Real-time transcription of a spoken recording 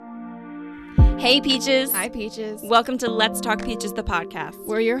Hey, Peaches. Hi, Peaches. Welcome to Let's Talk Peaches, the podcast.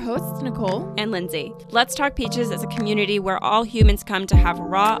 We're your hosts, Nicole and Lindsay. Let's Talk Peaches is a community where all humans come to have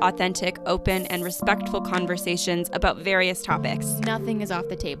raw, authentic, open, and respectful conversations about various topics. Nothing is off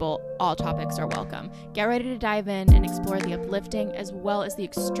the table. All topics are welcome. Get ready to dive in and explore the uplifting as well as the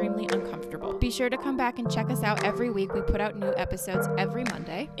extremely uncomfortable. Be sure to come back and check us out every week. We put out new episodes every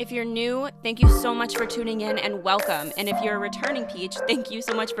Monday. If you're new, thank you so much for tuning in and welcome. And if you're a returning Peach, thank you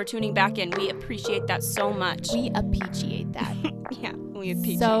so much for tuning back in. We appreciate that so much. We appreciate that. Yeah, we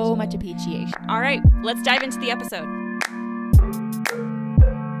appreciate so much appreciation. All right, let's dive into the episode.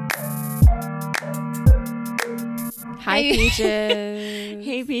 Hi, Peaches.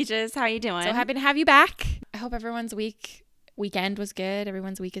 Hey, Peaches. How you doing? So happy to have you back. I hope everyone's weekend was good.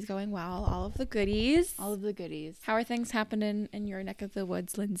 Everyone's week is going well. All of the goodies. How are things happening in your neck of the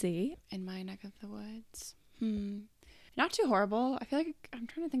woods, Lindsay? In my neck of the woods? Not too horrible. I feel like I'm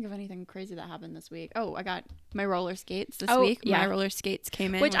trying to think of anything crazy that happened this week. Oh, I got my roller skates this week. Yeah. My roller skates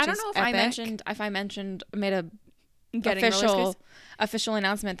came in, which I don't know if I mentioned, made a Getting roller official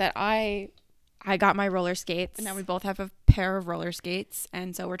announcement that I got my roller skates. And now we both have a pair of roller skates,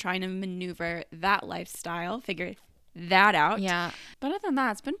 and so we're trying to maneuver that lifestyle, figure that out. Yeah. But other than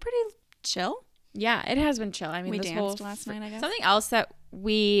that, it's been pretty chill. Yeah, it has been chill. I mean, we this danced last night, I guess. Something else that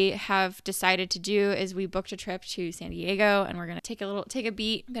we have decided to do is we booked a trip to San Diego, and we're going to take a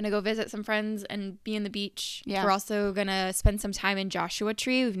beat. I'm going to go visit some friends and be in the beach. Yeah. We're also going to spend some time in Joshua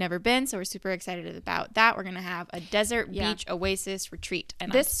Tree. We've never been, so we're super excited about that. We're going to have a desert beach oasis retreat,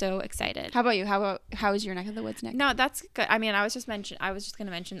 and I'm so excited. How about you? How is your neck of the woods, Nick? No, that's good. I mean, I was just going to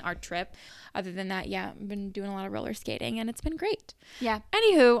mention our trip. Other than that, yeah, I've been doing a lot of roller skating, and it's been great. Yeah.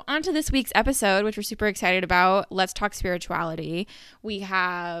 Anywho, on to this week's episode, which we're super excited about. Let's talk spirituality. We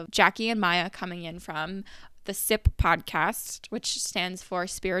have Jackie and Maya coming in from the SIP podcast, which stands for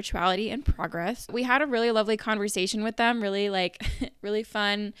Spirituality in Progress. We had a really lovely conversation with them, really really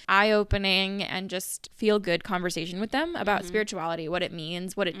fun, eye-opening, and just feel-good conversation with them about spirituality, what it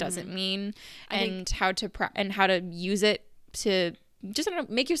means, what it doesn't mean, and how to use it to just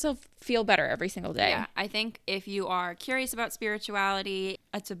make yourself feel better every single day. Yeah, I think if you are curious about spirituality,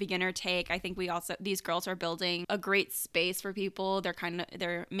 it's a beginner take. I think these girls are building a great space for people.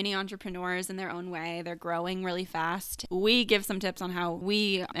 They're mini entrepreneurs in their own way. They're growing really fast. We give some tips on how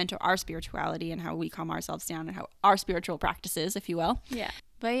we enter our spirituality and how we calm ourselves down and how our spiritual practices, if you will. Yeah.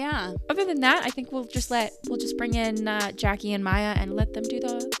 But yeah. Other than that, I think we'll just bring in Jackie and Maya and let them do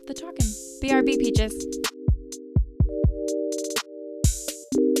the talking. BRB, Peaches.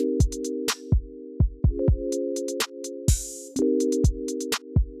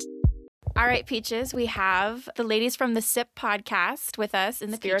 All right, Peaches, we have the ladies from the SIP podcast with us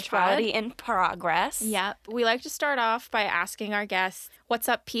in the Spirituality in Progress. Yep. We like to start off by asking our guests, what's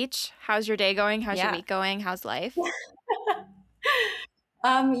up, Peach? How's your day going? How's your week going? How's life?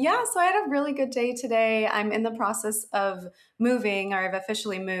 So I had a really good day today. I'm in the process of moving, or I've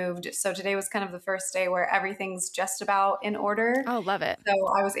officially moved. So today was kind of the first day where everything's just about in order. Oh, love it. So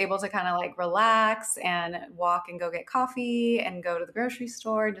I was able to kind of like relax and walk and go get coffee and go to the grocery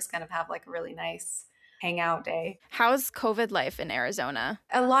store and just kind of have like a really nice hangout day. How's COVID life in Arizona?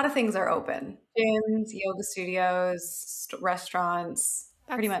 A lot of things are open. Gyms, yoga studios, restaurants,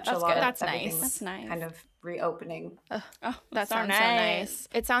 pretty much a lot of That's everything's nice. That's nice. kind of reopening. That sounds so nice.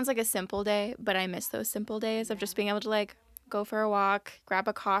 It sounds like a simple day, but I miss those simple days of just being able to like go for a walk, grab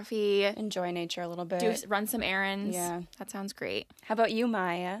a coffee, Enjoy nature a little bit. run some errands. Yeah. That sounds great. How about you,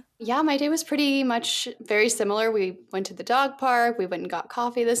 Maya? Yeah, my day was pretty much very similar. We went to the dog park. We went and got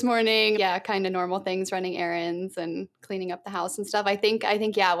coffee this morning. Yeah, kind of normal things, running errands and cleaning up the house and stuff. I think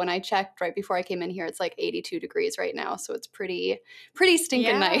yeah, when I checked right before I came in here, it's like 82 degrees right now. So it's pretty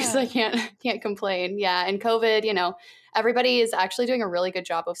stinking nice. I can't complain. Yeah, and COVID, everybody is actually doing a really good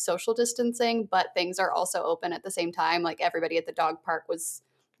job of social distancing, but things are also open at the same time. Like everybody at the dog park was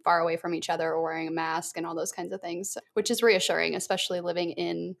far away from each other or wearing a mask and all those kinds of things, which is reassuring, especially living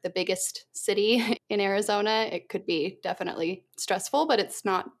in the biggest city in Arizona. It could be definitely stressful, but it's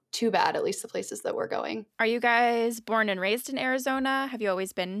not too bad, at least the places that we're going. Are you guys born and raised in Arizona? Have you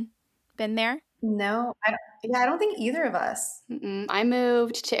always been there? No, I don't think either of us. I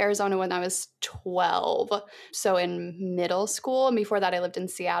moved to Arizona when I was 12, so in middle school. And before that, I lived in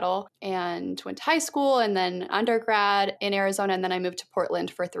Seattle and went to high school and then undergrad in Arizona. And then I moved to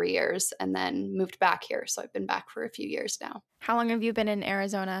Portland for 3 years and then moved back here. So I've been back for a few years now. How long have you been in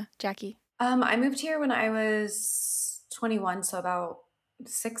Arizona, Jackie? I moved here when I was 21, so about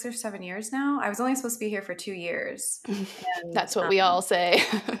 6 or 7 years now. I was only supposed to be here for 2 years. And, That's what we all say.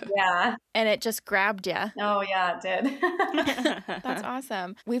 yeah. And it just grabbed you. Oh, yeah, it did. That's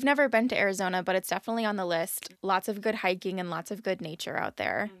awesome. We've never been to Arizona, but it's definitely on the list. Lots of good hiking and lots of good nature out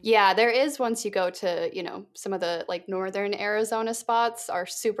there. Yeah, there is once you go to, some of the like northern Arizona spots are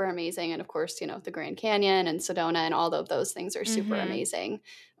super amazing. And of course, the Grand Canyon and Sedona and all of those things are super amazing.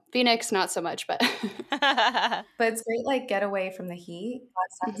 Phoenix, not so much, but But it's great, like, get away from the heat.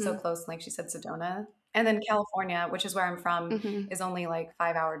 Flagstaff's so close, like she said, Sedona. And then California, which is where I'm from, is only like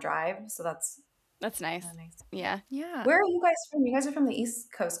 5-hour drive. So that's nice. nice. Yeah. Yeah. Where are you guys from? You guys are from the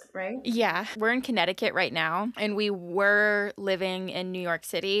East Coast, right? Yeah. We're in Connecticut right now, and we were living in New York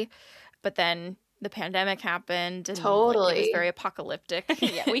City, but then the pandemic happened and it was Totally. very apocalyptic.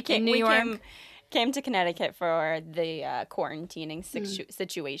 Yeah, we in New York. came to Connecticut for the quarantining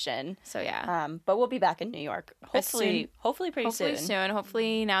situation. So yeah. But we'll be back in New York hopefully pretty Hopefully soon. soon.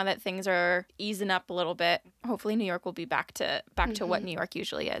 Hopefully now that things are easing up a little bit, hopefully New York will be back to what New York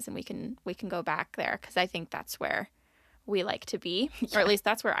usually is, and we can go back there, because I think that's where we like to be, or at least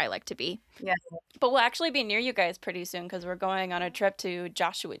that's where I like to be. Yeah. But we'll actually be near you guys pretty soon, because we're going on a trip to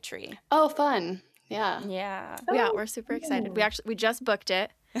Joshua Tree. oh, fun. Yeah. Yeah. Yeah, we're super excited. We just booked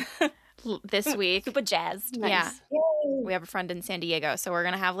it this week. Super jazzed. Nice. Yeah. Yay. We have a friend in San Diego, so we're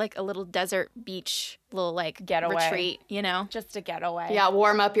gonna have like a little desert beach, little like Getaway. retreat, Just to get away. Yeah,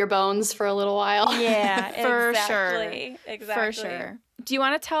 warm up your bones for a little while. Yeah, For exactly. sure. Exactly. For sure. Do you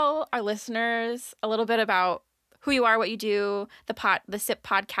want to tell our listeners a little bit about who you are, what you do, the SIP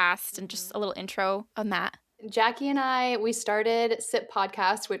podcast, and just a little intro on that? Jackie and I, we started SIP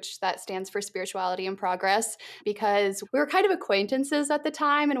Podcast, which that stands for Spirituality in Progress, because we were kind of acquaintances at the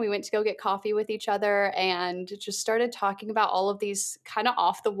time, and we went to go get coffee with each other and just started talking about all of these kind of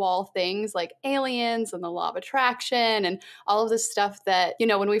off the wall things like aliens and the law of attraction and all of this stuff that,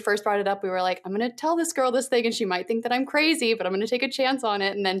 when we first brought it up, we were like, I'm going to tell this girl this thing and she might think that I'm crazy, but I'm going to take a chance on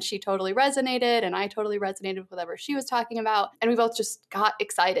it. And then she totally resonated and I totally resonated with whatever she was talking about. And we both just got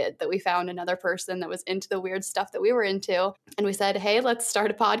excited that we found another person that was into the weird stuff that we were into. And we said, hey, let's start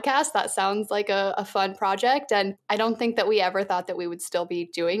a podcast. That sounds like a fun project. And I don't think that we ever thought that we would still be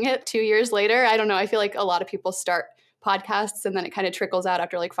doing it 2 years later. I don't know. I feel like a lot of people start podcasts and then it kind of trickles out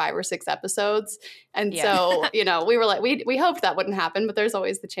after like 5 or 6 episodes. And so, we were like, we hoped that wouldn't happen, but there's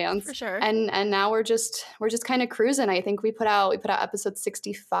always the chance. For sure. And now we're just kind of cruising. I think we put out episode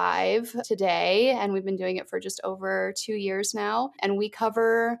 65 today, and we've been doing it for just over 2 years now. And we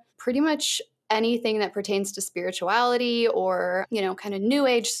cover pretty much anything that pertains to spirituality or, kind of new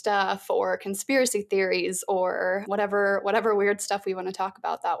age stuff or conspiracy theories or whatever weird stuff we want to talk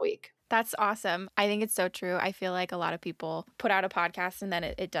about that week. That's awesome. I think it's so true. I feel like a lot of people put out a podcast and then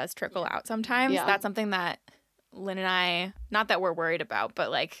it does trickle out sometimes. Yeah. That's something that Lynn and I, not that we're worried about,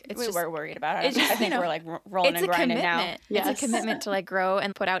 but like We were worried about it. it's just, I think we're like rolling and grinding now. It's Yes. a commitment to like grow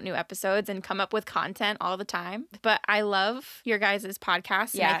and put out new episodes and come up with content all the time. But I love your guys'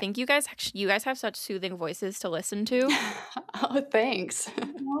 podcast. And Yeah. I think you guys have such soothing voices to listen to. Oh, thanks.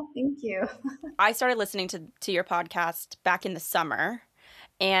 Well, thank you. I started listening to your podcast back in the summer.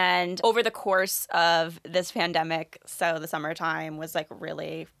 And over the course of this pandemic, so the summertime was like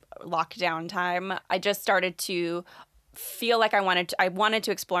really lockdown time, I just started to feel like I wanted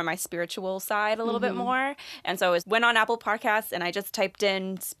to explore my spiritual side a little bit more. And so I went on Apple Podcasts and I just typed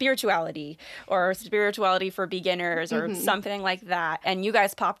in spirituality or spirituality for beginners or something like that. And you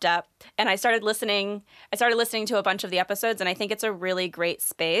guys popped up and I started listening to a bunch of the episodes, and I think it's a really great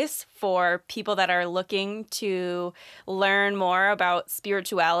space for people that are looking to learn more about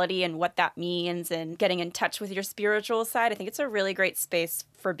spirituality and what that means and getting in touch with your spiritual side. I think it's a really great space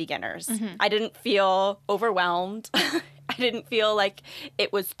for beginners. I didn't feel overwhelmed. I didn't feel like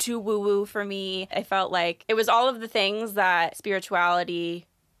it was too woo-woo for me. I felt like it was all of the things that spirituality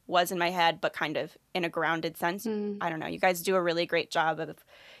was in my head, but kind of in a grounded sense. I don't know. You guys do a really great job of,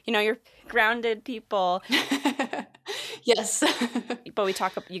 you're grounded people. Yes. But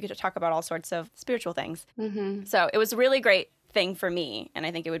you get to talk about all sorts of spiritual things. So it was a really great thing for me. And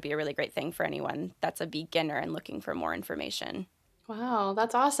I think it would be a really great thing for anyone that's a beginner and looking for more information. Wow,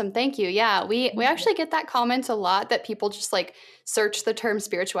 that's awesome. Thank you. Yeah, we actually get that comment a lot that people just like search the term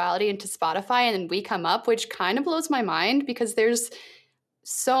spirituality into Spotify and then we come up, which kind of blows my mind because there's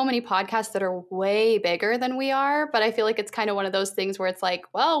so many podcasts that are way bigger than we are. But I feel like it's kind of one of those things where it's like,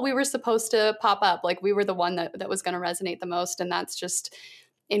 well, we were supposed to pop up. Like we were the one that was going to resonate the most. And that's just,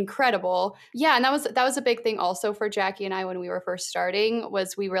 incredible. Yeah, and that was a big thing also for Jackie and I when we were first starting,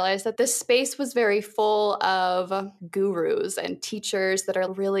 was we realized that this space was very full of gurus and teachers that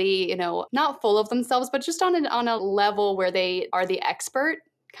are really, not full of themselves, but just on a level where they are the expert,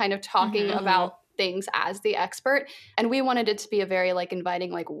 kind of talking about things as the expert. And we wanted it to be a very like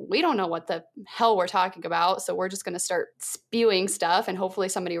inviting, like, we don't know what the hell we're talking about, so we're just going to start spewing stuff and hopefully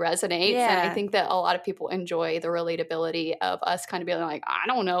somebody resonates. And I think that a lot of people enjoy the relatability of us kind of being like, I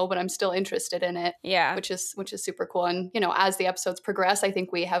don't know, but I'm still interested in it. Yeah. Which is super cool. And, as the episodes progress, I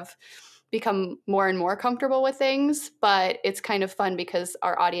think we have become more and more comfortable with things, but it's kind of fun because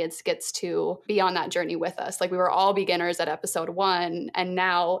our audience gets to be on that journey with us. Like, we were all beginners at episode 1, and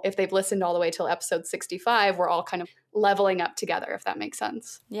now if they've listened all the way till episode 65, we're all kind of leveling up together, if that makes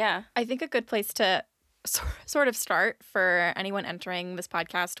sense. Yeah. I think a good place to sort of start for anyone entering this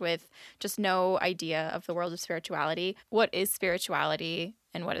podcast with just no idea of the world of spirituality. What is spirituality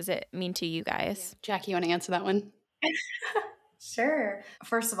and what does it mean to you guys? Jackie, you want to answer that one? Sure.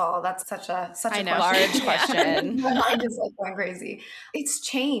 First of all, that's such a large question. My mind is like going crazy. It's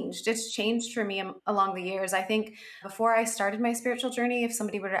changed. It's changed for me along the years. I think before I started my spiritual journey, if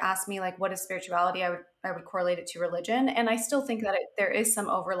somebody were to ask me like, what is spirituality, I would correlate it to religion. And I still think that there is some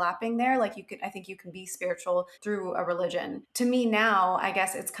overlapping there. Like I think you can be spiritual through a religion. To me now, I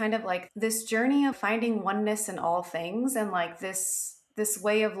guess it's kind of like this journey of finding oneness in all things, and like this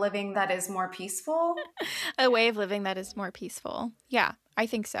way of living that is more peaceful. A way of living that is more peaceful. Yeah, I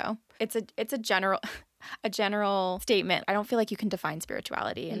think so. It's a general statement. I don't feel like you can define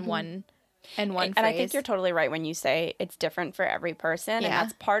spirituality in one phrase. And I think you're totally right when you say it's different for every person. Yeah. And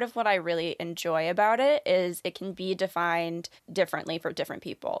that's part of what I really enjoy about it, is it can be defined differently for different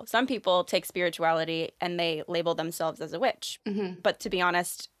people. Some people take spirituality and they label themselves as a witch. Mm-hmm. But to be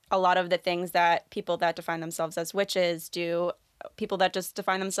honest, a lot of the things that people that define themselves as witches do, people that just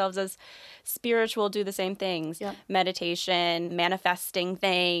define themselves as spiritual do the same things. Yep. Meditation, manifesting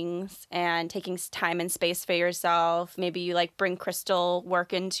things, and taking time and space for yourself. Maybe you like bring crystal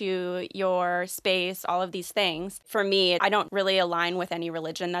work into your space, all of these things. For me, I don't really align with any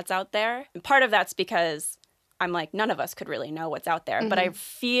religion that's out there. And part of that's because I'm like, none of us could really know what's out there, but I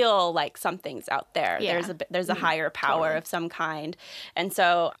feel like something's out there. Yeah. There's a higher power of some kind. And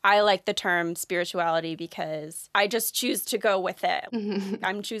so I like the term spirituality because I just choose to go with it.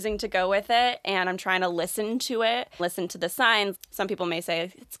 I'm choosing to go with it, and I'm trying to listen to it, listen to the signs. Some people may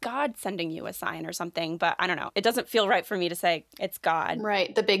say it's God sending you a sign or something, but I don't know. It doesn't feel right for me to say it's God.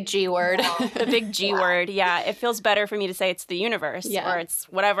 Right. The big G word. The big G word. Yeah. It feels better for me to say it's the universe or it's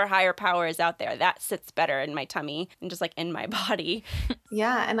whatever higher power is out there. That sits better in my tummy and just like in my body.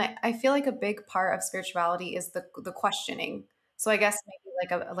 Yeah. And I feel like a big part of spirituality is the questioning. So I guess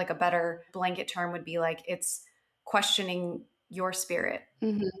maybe like a better blanket term would be like, it's questioning your spirit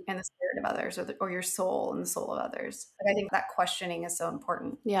and the spirit of others, or your soul and the soul of others. Like, I think that questioning is so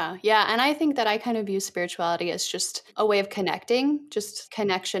important. Yeah. And I think that I kind of view spirituality as just a way of connecting, just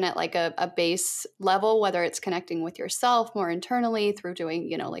connection at like a base level, whether it's connecting with yourself more internally through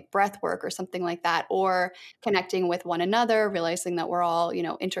doing, like breath work or something like that, or connecting with one another, realizing that we're all,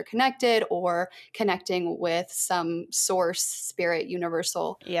 interconnected, or connecting with some source, spirit,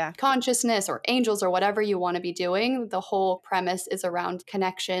 universal consciousness, or angels, or whatever you want to be doing. The whole premise is around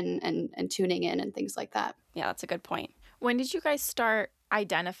connection and tuning in and things like that. Yeah, that's a good point. When did you guys start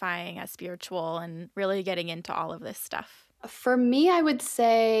identifying as spiritual and really getting into all of this stuff? For me, I would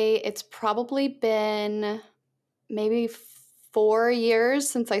say it's probably been maybe 4 years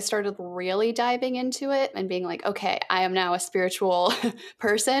since I started really diving into it and being like, okay, I am now a spiritual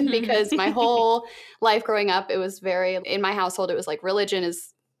person, because my whole life growing up, it was very, in my household, it was like religion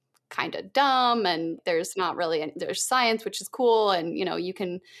is kind of dumb, and there's not really there's science, which is cool, and you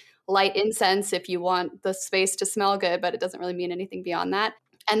can light incense if you want the space to smell good, but it doesn't really mean anything beyond that.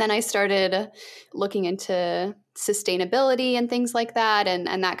 And then I started looking into sustainability and things like that,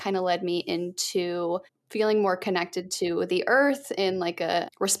 and that kind of led me into feeling more connected to the earth in like a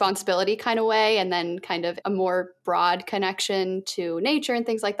responsibility kind of way, and then kind of a more broad connection to nature and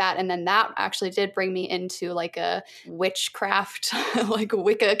things like that. And then that actually did bring me into like a witchcraft, like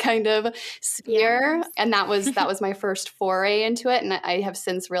Wicca kind of sphere. Yes. And that was my first foray into it. And I have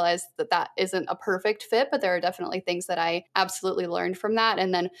since realized that isn't a perfect fit, but there are definitely things that I absolutely learned from that.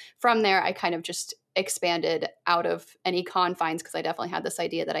 And then from there, I kind of just expanded out of any confines, because I definitely had this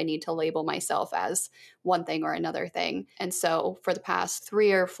idea that I need to label myself as one thing or another thing. And so for the past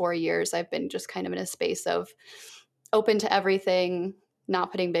 3 or 4 years, I've been just kind of in a space of open to everything,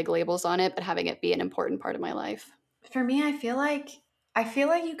 not putting big labels on it, but having it be an important part of my life. For me, I feel like I feel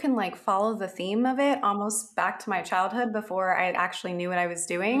like you can like follow the theme of it almost back to my childhood before I actually knew what I was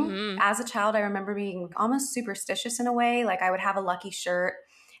doing. Mhm. As a child, I remember being almost superstitious in a way. Like I would have a lucky shirt.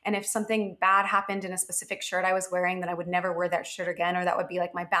 And if something bad happened in a specific shirt I was wearing, then I would never wear that shirt again, or that would be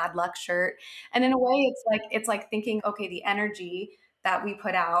like my bad luck shirt. And in a way, it's like thinking, okay, the energy that we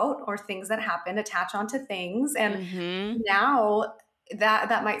put out or things that happen attach onto things. And now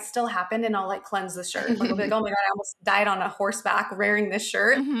that might still happen, and I'll like cleanse the shirt. Like I'll be like, oh my God, I almost died on a horseback wearing this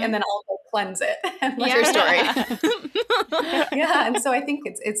shirt. Mhm. And then I'll go cleanse it. And like, True story. yeah. And so I think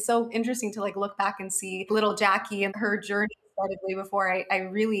it's so interesting to like look back and see little Jackie and her journey started way before I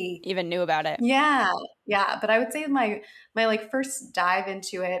really Even knew about it. yeah. But I would say my like first dive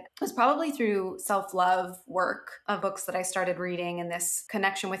into it was probably through self-love work of books that I started reading, and this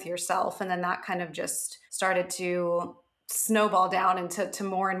connection with yourself. And then that kind of just started to snowball down into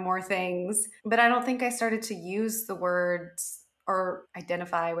more and more things. But I don't think I started to use the words or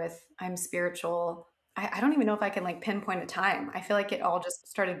identify with I'm spiritual. I don't even know if I can like pinpoint a time. I feel like it all just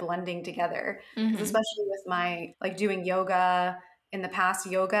started blending together. 'Cause Mhm. especially with my like doing yoga in the past,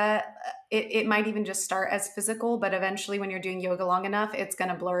 yoga, it might even just start as physical, but eventually when you're doing yoga long enough, it's going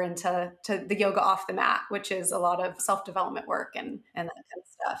to blur into the yoga off the mat, which is a lot of self-development work and that kind of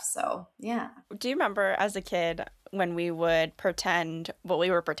stuff. So yeah. Do you remember as a kid when we would pretend, well,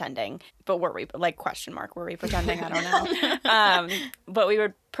 we were pretending, but were we, like, question mark, were we pretending? I don't know. But we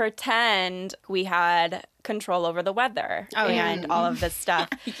would pretend we had control over the weather and all of this stuff.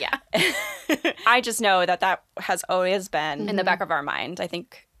 Yeah. I just know that has always been in the back of our mind. I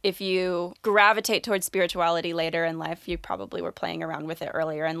think if you gravitate towards spirituality later in life, you probably were playing around with it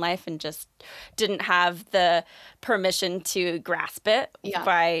earlier in life and just didn't have the permission to grasp it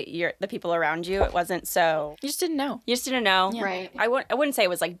by the people around you. It wasn't so... You just didn't know. You just didn't know. Yeah. Right. I wouldn't say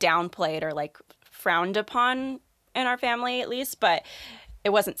it was like downplayed or like frowned upon in our family at least, but it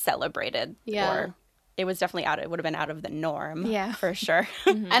wasn't celebrated. Yeah. Or it was definitely it would have been out of the norm. Yeah. For sure.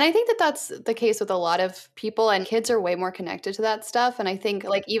 And I think that that's the case with a lot of people, and kids are way more connected to that stuff. And I think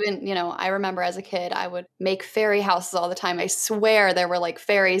like even, I remember as a kid, I would make fairy houses all the time. I swear there were like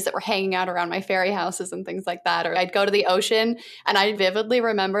fairies that were hanging out around my fairy houses and things like that. Or I'd go to the ocean and I vividly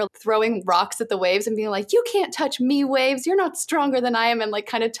remember throwing rocks at the waves and being like, you can't touch me, waves. You're not stronger than I am. And like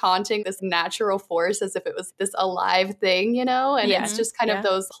kind of taunting this natural force as if it was this alive thing, And it's just kind of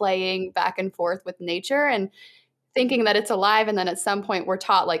those playing back and forth with nature and thinking that it's alive. And then at some point we're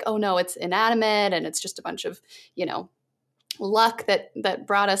taught like, oh no, it's inanimate and it's just a bunch of, luck that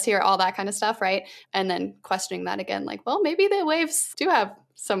brought us here, all that kind of stuff, right? And then questioning that again, like, well, maybe the waves do have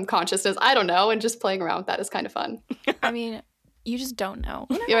some consciousness. I don't know. And just playing around with that is kind of fun. I mean, you just don't know.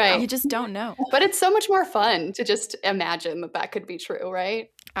 You're right. You just don't know. But it's so much more fun to just imagine that could be true, right?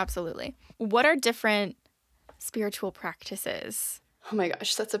 Absolutely. What are different spiritual practices? Oh my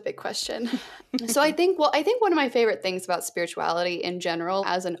gosh, that's a big question. So I think one of my favorite things about spirituality in general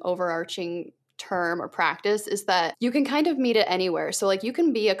as an overarching term or practice is that you can kind of meet it anywhere. So like you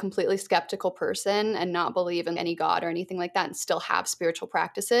can be a completely skeptical person and not believe in any god or anything like that and still have spiritual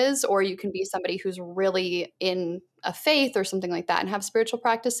practices, or you can be somebody who's really in a faith or something like that and have spiritual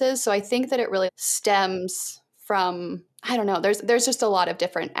practices. So I think that it really stems from, I don't know, there's just a lot of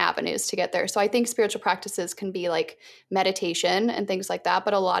different avenues to get there. So I think spiritual practices can be like meditation and things like that,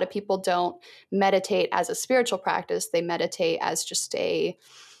 but a lot of people don't meditate as a spiritual practice. They meditate as just a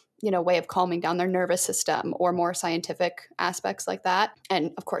way of calming down their nervous system or more scientific aspects like that.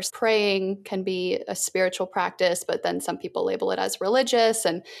 And of course, praying can be a spiritual practice, but then some people label it as religious.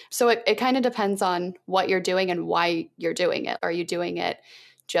 And so it kind of depends on what you're doing and why you're doing it. Are you doing it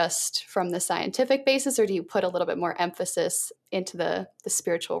just from the scientific basis, or do you put a little bit more emphasis into the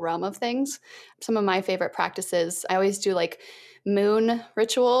spiritual realm of things? Some of my favorite practices, I always do like moon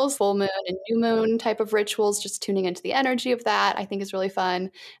rituals, full moon and new moon type of rituals, just tuning into the energy of that, I think is really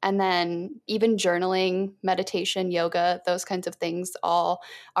fun. And then even journaling, meditation, yoga, those kinds of things all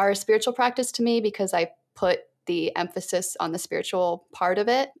are a spiritual practice to me because I put the emphasis on the spiritual part of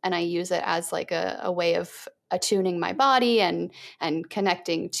it. And I use it as like a way of attuning my body and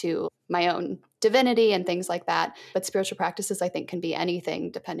connecting to my own divinity and things like that. But spiritual practices, I think, can be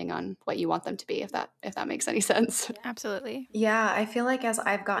anything depending on what you want them to be, if that makes any sense. Absolutely. Yeah, I feel like as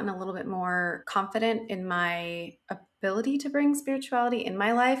I've gotten a little bit more confident in my ability to bring spirituality in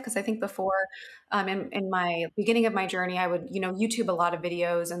my life, because I think before in my beginning of my journey, I would, YouTube a lot of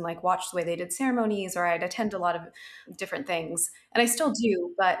videos and like watch the way they did ceremonies, or I'd attend a lot of different things. And I still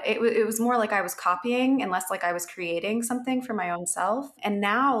do, but it was more like I was copying and less like I was creating something for my own self. And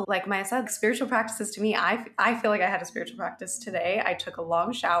now, like I said, spiritual practices to me, I feel like I had a spiritual practice today. I took a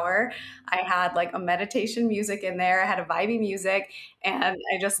long shower. I had like a meditation music in there. I had a vibey music. and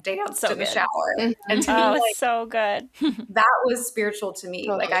I just danced So in the good. shower. And to me, Oh, like, so good. that was spiritual to me.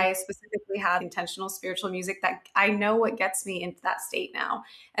 Totally. Like, I specifically had intentional spiritual music that I know what gets me into that state now.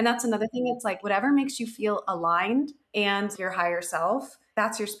 And that's another thing. It's like whatever makes you feel aligned and your higher self,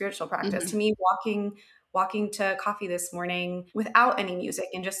 that's your spiritual practice. To me, walking to coffee this morning without any music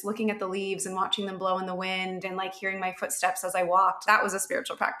and just looking at the leaves and watching them blow in the wind and like hearing my footsteps as I walked, that was a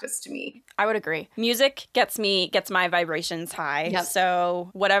spiritual practice to me. I would agree. Music gets my vibrations high. Yep. So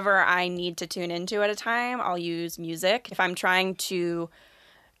whatever I need to tune into at a time, I'll use music. If I'm trying to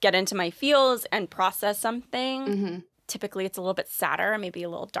get into my feels and process something, typically it's a little bit sadder, maybe a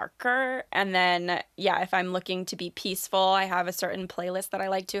little darker. And then, if I'm looking to be peaceful, I have a certain playlist that I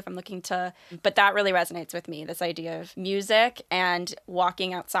like to. If I'm looking to, but that really resonates with me, this idea of music and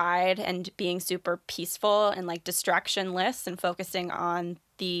walking outside and being super peaceful and like distractionless and focusing on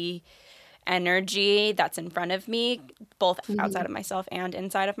the energy that's in front of me, both outside of myself and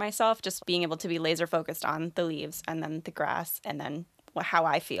inside of myself, just being able to be laser focused on the leaves and then the grass and then how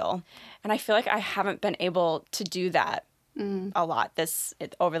I feel. And I feel like I haven't been able to do that a lot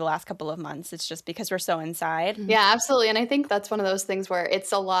over the last couple of months. It's just because we're so inside. Yeah, absolutely. And I think that's one of those things where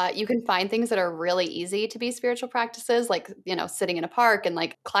it's a lot, you can find things that are really easy to be spiritual practices, like, sitting in a park and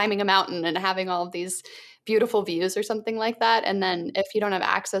like climbing a mountain and having all of these beautiful views or something like that. And then if you don't have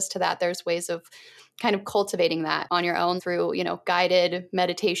access to that, there's ways of kind of cultivating that on your own through, guided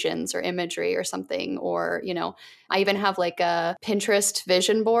meditations or imagery or something. Or, I even have like a Pinterest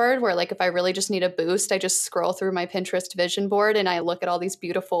vision board where like if I really just need a boost, I just scroll through my Pinterest vision board and I look at all these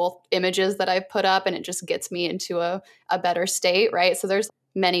beautiful images that I've put up and it just gets me into a better state, right? So there's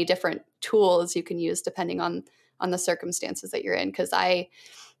many different tools you can use depending on the circumstances that you're in. Because I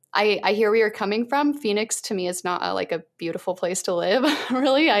hear where you're coming from. Phoenix to me is not a beautiful place to live.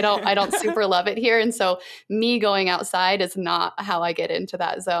 Really, I don't super love it here, and so me going outside is not how I get into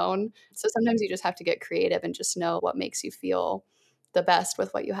that zone. So sometimes you just have to get creative and just know what makes you feel the best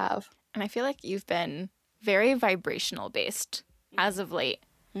with what you have. And I feel like you've been very vibrational based as of late.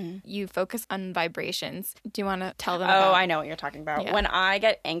 You focus on vibrations. Do you want to tell them about? I know what you're talking about. Yeah. When I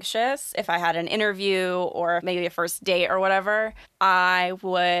get anxious, if I had an interview or maybe a first date or whatever, I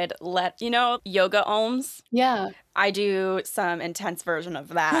would let, yoga ohms. Yeah. I do some intense version of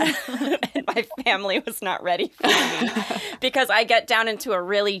that. And my family was not ready for me because I get down into a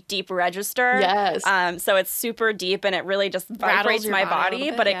really deep register. Yes. So it's super deep and it really just vibrates your my body a body,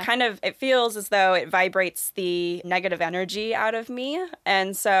 little bit, but yeah. it feels as though it vibrates the negative energy out of me.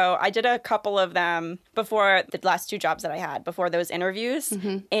 And so I did a couple of them before the last 2 jobs that I had, before those interviews.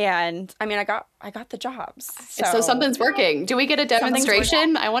 And I mean, I got the jobs. So something's working. Do we get a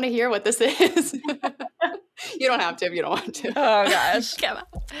demonstration? I want to hear what this is. You don't have to if you don't want to. Oh gosh. Come on.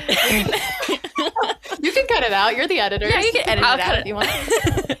 You can cut it out. You're the editor. Yeah, you can edit it out if you want.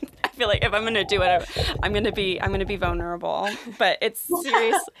 I feel like if I'm gonna do it, I'm gonna be vulnerable. But it's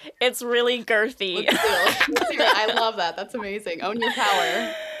serious. It's really girthy. Let's do it. I love that. That's amazing. Own your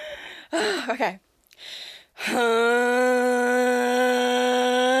power. Okay.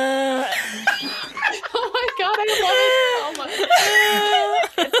 Oh my God, I love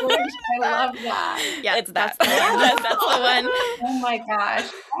it so much. I love that. Yeah, It's that. That's the one. Oh my gosh.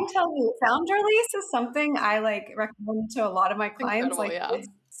 I'm telling you, sound release is something I recommend to a lot of my clients. Incredible, yeah. It's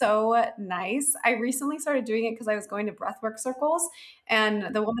so nice. I recently started doing it because I was going to breathwork circles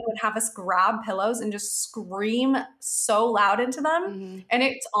and the woman would have us grab pillows and just scream so loud into them. And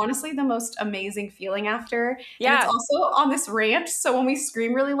it's honestly the most amazing feeling after. Yeah. And it's also on this ranch. So when we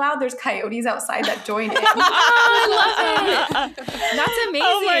scream really loud, there's coyotes outside that join in. I love it. That's amazing.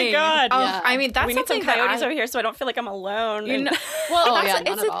 Oh my God. Yeah. I mean, that's we need some something coyotes that over here so I don't feel like I'm alone. You And- know, well, Oh, yeah, it's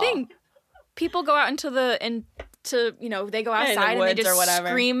not at a all. thing. People go out into they go in the outside and they woods or just whatever.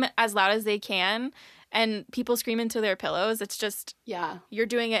 scream as loud as they can, and people scream into their pillows. It's just Yeah. you're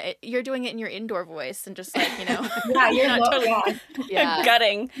doing it in your indoor voice and just Yeah, you're not totally. Yeah.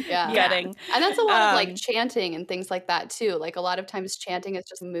 gutting. Yeah. Gutting. And that's a lot of chanting and things like that too. Like a lot of times chanting is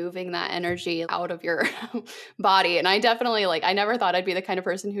just moving that energy out of your body. And I definitely I never thought I'd be the kind of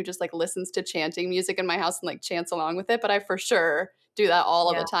person who just listens to chanting music in my house and chants along with it. But I for sure do that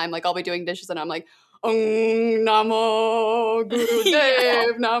all of the time. I'll be doing dishes and I'm like, Namo Guru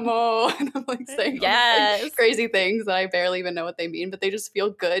Dev Namo. And I'm saying all these crazy things that I barely even know what they mean, but they just feel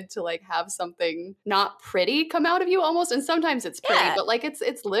good to have something not pretty come out of you almost. And sometimes it's pretty, but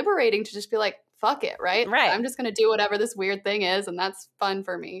it's liberating to just be like, fuck it, right? Right. I'm just gonna do whatever this weird thing is, and that's fun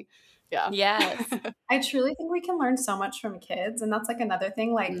for me. Yeah. Yes. I truly think we can learn so much from kids. And that's another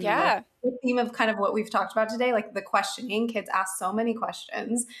thing. Yeah. the theme of kind of what we've talked about today, like the questioning. Kids ask so many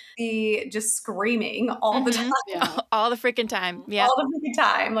questions. The just screaming all the time. Yeah. All the freaking time. Yeah. All the freaking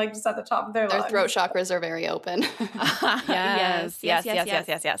time, like just at the top of their Their lungs. throat chakras are very open. Yes.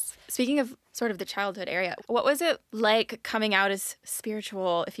 Speaking of sort of the childhood area, what was it like coming out as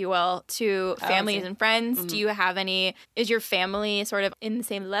spiritual, if you will, to families and friends? Do you have any, is your family sort of in the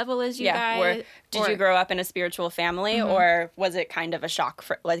same level as you guys? Did you grow up in a spiritual family or was it kind of a shock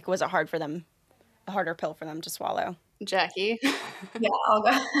for, like, was it hard for them, a harder pill for them to swallow? Jackie. Yeah, I'll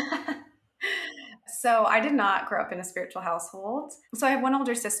go. So I did not grow up in a spiritual household. So I have one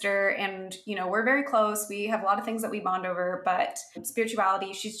older sister and, you know, we're very close. We have a lot of things that we bond over, but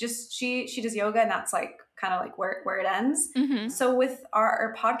spirituality, she's just, she does yoga and that's like kind of like where it ends. Mm-hmm. So with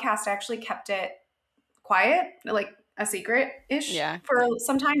our podcast, I actually kept it quiet, like a secret-ish for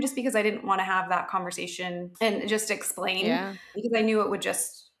some time, just because I didn't want to have that conversation and just explain because I knew it would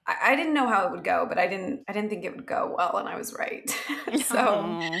just, I didn't know how it would go, but I didn't think it would go well. And I was right.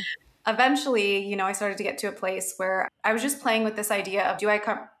 So eventually, you know, I started to get to a place where I was just playing with this idea of, do I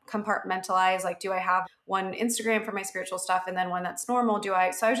compartmentalize? Like, do I have one Instagram for my spiritual stuff and then one that's normal? So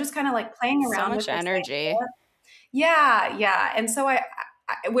I was just kind of like playing around with so much energy. Yeah. And so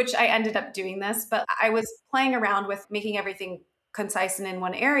which I ended up doing this, but I was playing around with making everything concise and in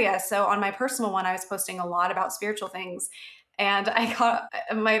one area. So on my personal one, I was posting a lot about spiritual things. And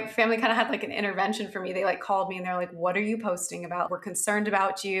my family kind of had like an intervention for me. They like called me and they're like, what are you posting about? We're concerned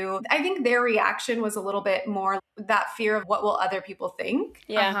about you. I think their reaction was a little bit more that fear of what will other people think.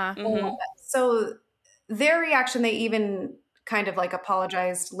 Yeah. So their reaction, they even kind of like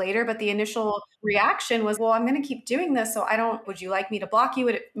apologized later, but the initial reaction was, well, I'm going to keep doing this. So would you like me to block you?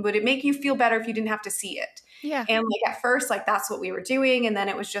 Would it make you feel better if you didn't have to see it? Yeah. And like at first, like that's what we were doing. And then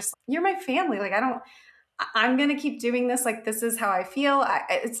it was just, you're my family. Like I'm going to keep doing this. Like, this is how I feel.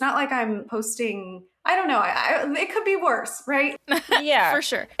 It's not like I'm posting, I don't know. It could be worse, right? Yeah, For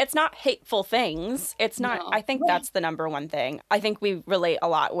sure. It's not hateful things. It's not, No. I think that's the number one thing. I think we relate a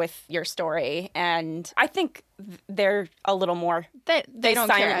lot with your story. And I think they're a little more, They don't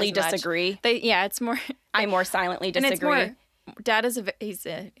care silently as much. disagree. It's more, I more silently and disagree. it's more, Dad is he's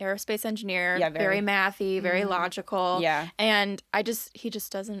an aerospace engineer, Yeah, very very. mathy, very logical. Yeah. And he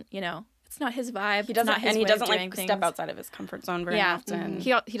just doesn't, you know, it's not his vibe. He doesn't, it's not his and he way doesn't of like doing step things. outside of his comfort zone very often.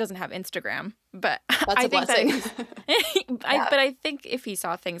 He doesn't have Instagram, but That's I a think blessing. but I think if he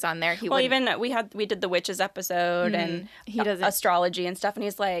saw things on there, he Well, would. even we did the witches episode and he doesn't. astrology and stuff, and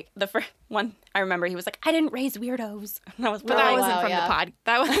he's like the first one. I remember he was like, "I didn't raise weirdos." And I was, But that Oh, wasn't wow, from yeah. the pod.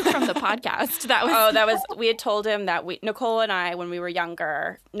 That wasn't from the podcast. That was. Oh, that was, we had told him that Nicole and I, when we were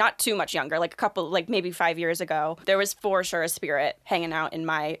younger, not too much younger, like a couple, like maybe 5 years ago, there was for sure a spirit hanging out in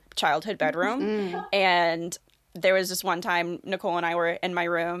my childhood bedroom. And there was just one time Nicole and I were in my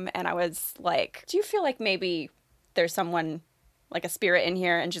room and I was like, do you feel like maybe there's someone, like a spirit in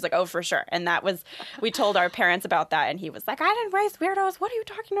here? And she's like, oh, for sure. And that was, we told our parents about that and he was like, I didn't raise weirdos. What are you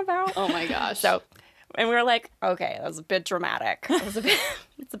talking about? Oh my gosh. So, and we were like, okay, that was a bit dramatic.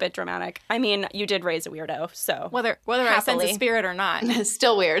 It's a bit dramatic. I mean, you did raise a weirdo, so whether I sense a happily. spirit or not, It's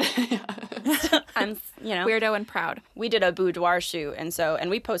still weird. I'm, you know, weirdo and proud. we did a boudoir shoot, and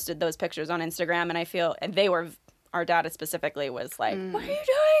we posted those pictures on Instagram, and I feel, and they were, our dad specifically was like, what are you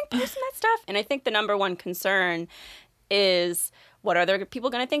doing, posting that stuff? And I think the number one concern is, what are other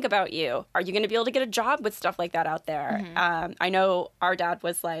people going to think about you? Are you going to be able to get a job with stuff like that out there? I know our dad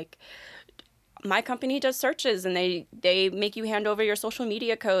was like, my company does searches and they make you hand over your social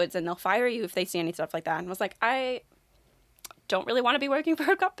media codes and they'll fire you if they see any stuff like that. And I was like, I don't really want to be working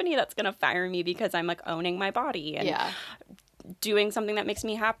for a company that's going to fire me because I'm like owning my body and doing something that makes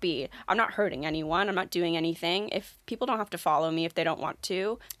me happy. I'm not hurting anyone. I'm not doing anything. If people don't have to follow me if they don't want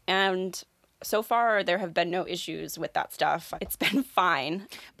to. And so far there have been no issues with that stuff. It's been fine.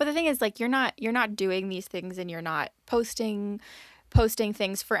 But the thing is, like, you're not doing these things and you're not posting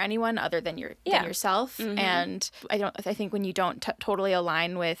things for anyone other than than yourself. And I think when you don't totally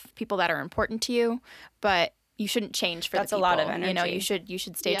align with people that are important to you, but you shouldn't change for That's the a people. lot of energy. You know, you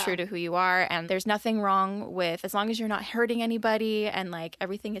should stay true to who you are, and there's nothing wrong with, as long as you're not hurting anybody and like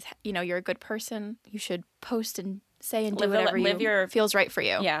everything is, you know, you're a good person, you should post and say and do whatever feels right for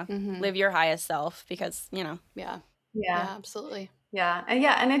you. Yeah. Live your highest self because, you know. Yeah, Yeah. absolutely. Yeah.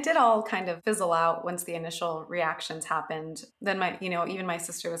 And it did all kind of fizzle out once the initial reactions happened. Then even my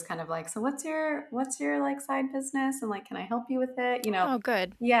sister was kind of like, so what's your like side business? And like, can I help you with it? You know? Oh,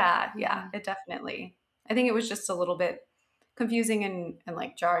 good. Yeah. It definitely, I think it was just a little bit confusing and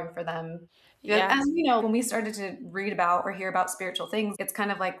like jarring for them. Yeah. As you know, when we started to read about or hear about spiritual things, it's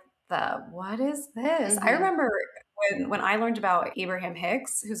kind of like what is this? I remember when I learned about Abraham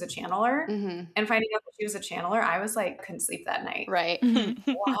Hicks, who's a channeler, and finding out that she was a channeler, I was like, couldn't sleep that night. Right.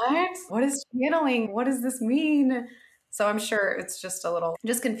 What? What is channeling? What does this mean? So I'm sure it's just a little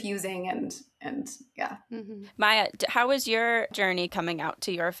just confusing and yeah. Maya, how was your journey coming out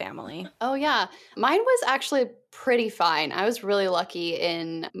to your family? Oh, yeah. Mine was actually pretty fine. I was really lucky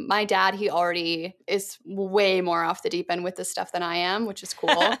in my dad. He already is way more off the deep end with this stuff than I am, which is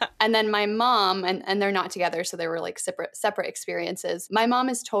cool. And then my mom, and they're not together, so they were like separate experiences. My mom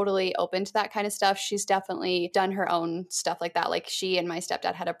is totally open to that kind of stuff. She's definitely done her own stuff like that. Like she and my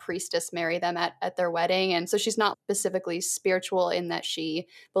stepdad had a priestess marry them at their wedding. And so she's not specifically spiritual in that she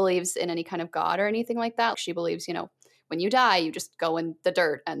believes in any kind of God or anything like that. She believes, when you die, you just go in the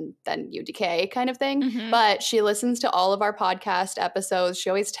dirt and then you decay kind of thing. But she listens to all of our podcast episodes. She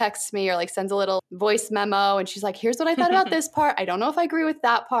always texts me or like sends a little voice memo. And she's like, here's what I thought about this part. I don't know if I agree with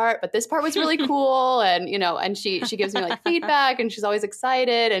that part, but this part was really cool. And, and she gives me like feedback and she's always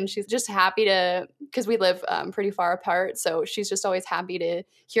excited. And she's just happy because we live pretty far apart. So she's just always happy to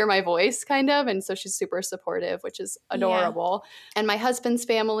hear my voice kind of. And so she's super supportive, which is adorable. Yeah. And my husband's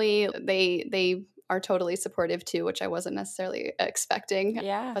family, they are totally supportive too, which I wasn't necessarily expecting.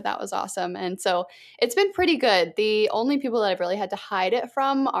 Yeah. But that was awesome. And so it's been pretty good. The only people that I've really had to hide it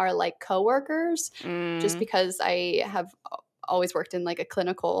from are like coworkers, just because I have always worked in like a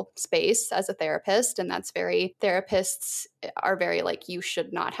clinical space as a therapist. And therapists are very like, you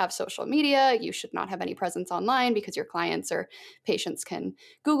should not have social media. You should not have any presence online because your clients or patients can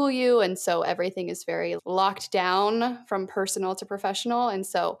Google you. And so everything is very locked down from personal to professional. And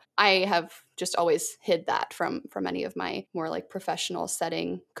so I have just always hid that from any of my more like professional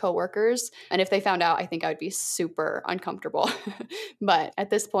setting coworkers. And if they found out, I think I would be super uncomfortable. But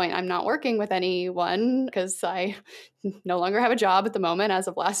at this point, I'm not working with anyone because I no longer have a job at the moment as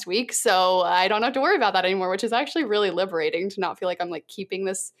of last week. So I don't have to worry about that anymore, which is actually really liberating to not feel like I'm like keeping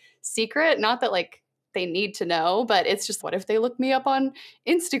this secret. Not that like they need to know, but it's just, what if they look me up on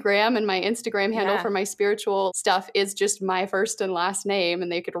Instagram and my Instagram handle for my spiritual stuff is just my first and last name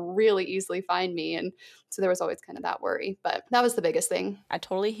and they could really easily find me. And so there was always kind of that worry, but that was the biggest thing. I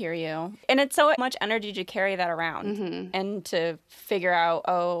totally hear you. And it's so much energy to carry that around and to figure out,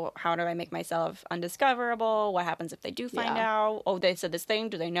 oh, how do I make myself undiscoverable? What happens if they do find out? Oh, they said this thing.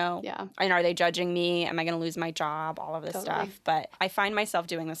 Do they know? Yeah. And are they judging me? Am I going to lose my job? All of this stuff. But I find myself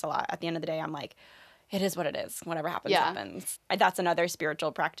doing this a lot. At the end of the day, I'm like, it is what it is. Whatever happens, happens. That's another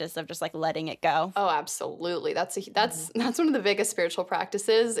spiritual practice of just like letting it go. Oh, absolutely. That's one of the biggest spiritual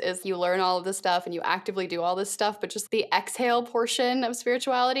practices is you learn all of this stuff and you actively do all this stuff, but just the exhale portion of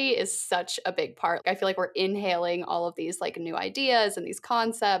spirituality is such a big part. I feel like we're inhaling all of these like new ideas and these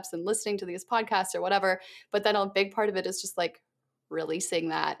concepts and listening to these podcasts or whatever, but then a big part of it is just like releasing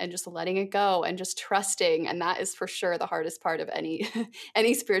that and just letting it go and just trusting. And that is for sure the hardest part of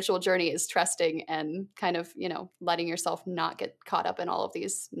any spiritual journey is trusting and kind of, letting yourself not get caught up in all of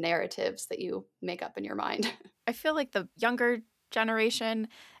these narratives that you make up in your mind. I feel like the younger generation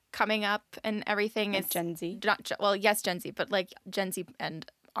coming up and everything like is Gen Z. Yes, Gen Z, but like Gen Z and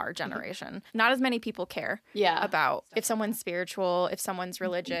our generation. Not as many people care about if someone's spiritual, if someone's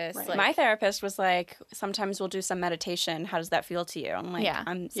religious. Right. Like, my therapist was like, sometimes we'll do some meditation. How does that feel to you? I'm like,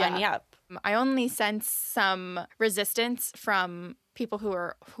 I'm signing up. I only sense some resistance from people who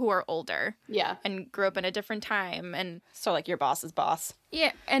are older and grew up in a different time. And so like your boss's boss.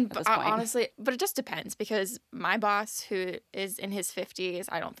 Yeah. And honestly, but it just depends because my boss who is in his 50s,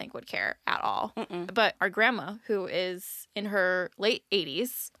 I don't think would care at all. But our grandma who is in her late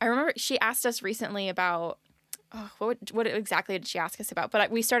 80s, I remember she asked us recently about what exactly did she ask us about? But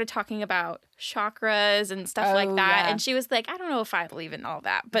we started talking about chakras and stuff like that. And she was like, I don't know if I believe in all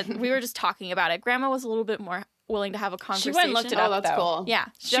that. But we were just talking about it. Grandma was a little bit more willing to have a conversation. She went and looked it up, that's though. cool. Yeah.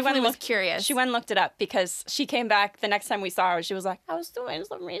 She definitely was curious. She went and looked it up because she came back the next time we saw her. She was like, I was doing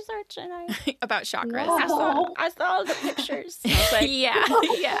some research and I... about chakras. I saw the pictures. I was like,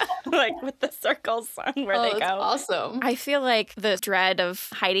 yeah. Like with the circles on where they go. That's awesome. I feel like the dread of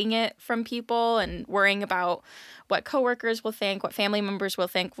hiding it from people and worrying about what coworkers will think, what family members will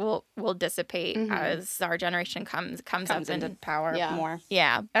think will dissipate as our generation comes up into power more.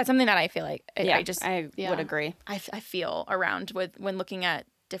 Yeah. That's something that I feel like I would agree. I feel around when looking at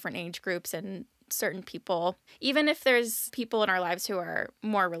different age groups and certain people, even if there's people in our lives who are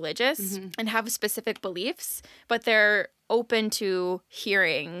more religious and have specific beliefs, but they're open to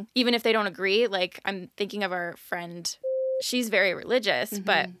hearing, even if they don't agree. Like I'm thinking of our friend, she's very religious,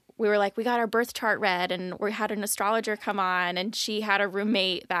 but we were like, we got our birth chart read, and we had an astrologer come on, and she had a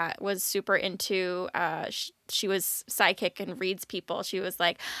roommate that was super into, she was psychic and reads people. She was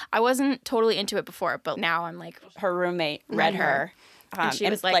like, I wasn't totally into it before, but now I'm like, her roommate read her. And she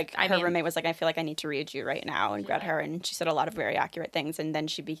was like, her roommate was like, I feel like I need to read you right now, and read her, and she said a lot of very accurate things. And then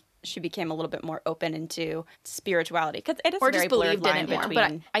she became a little bit more open into spirituality, because it is or a very just believed blurred in line it more.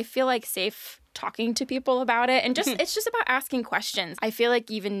 between. But I feel like safe talking to people about it, and just it's just about asking questions. I feel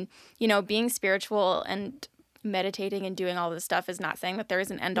like even, you know, being spiritual and meditating and doing all this stuff is not saying that there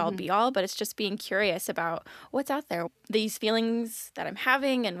is an end all be all, but it's just being curious about what's out there, these feelings that I'm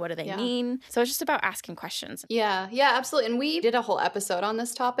having, and what do they mean. So it's just about asking questions. Yeah, absolutely. And we did a whole episode on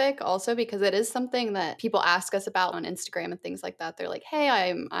this topic also, because it is something that people ask us about on Instagram and things like that. They're like, hey,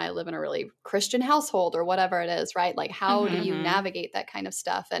 I live in a really Christian household, or whatever it is, right? Like, how do you navigate that kind of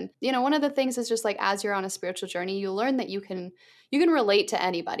stuff? And, you know, one of the things is just like, as you're on a spiritual journey, you learn that you can relate to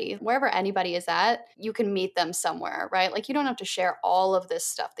anybody. Wherever anybody is at, you can meet them somewhere, right? Like, you don't have to share all of this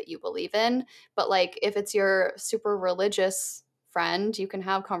stuff that you believe in, but like, if it's your super religious friend, you can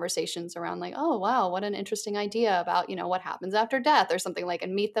have conversations around like, oh wow, what an interesting idea about, you know, what happens after death or something, like,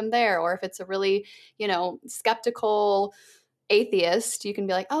 and meet them there. Or if it's a really, you know, skeptical atheist, you can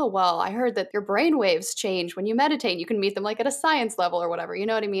be like, oh, well, I heard that your brain waves change when you meditate. You can meet them like at a science level or whatever. You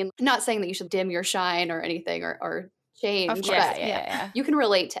know what I mean? I'm not saying that you should dim your shine or anything, or change. Of course, but you can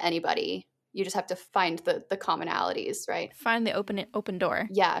relate to anybody. You just have to find the commonalities, right? Find the open door.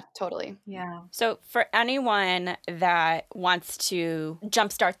 Yeah, totally. Yeah. So for anyone that wants to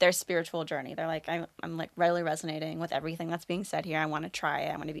jumpstart their spiritual journey, they're like, I'm like really resonating with everything that's being said here. I want to try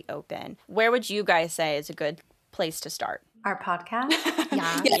it. I want to be open. Where would you guys say is a good place to start? Our podcast?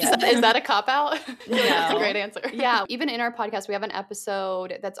 Yeah. Is that a cop-out? That's a No. great answer. Yeah. Even in our podcast, we have an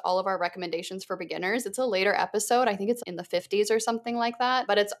episode that's all of our recommendations for beginners. It's a later episode. I think it's in the 50s or something like that.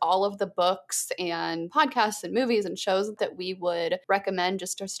 But it's all of the books and podcasts and movies and shows that we would recommend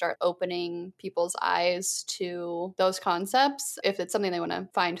just to start opening people's eyes to those concepts. If it's something they want to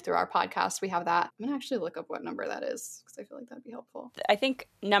find through our podcast, we have that. I'm going to actually look up what number that is, because I feel like that'd be helpful. I think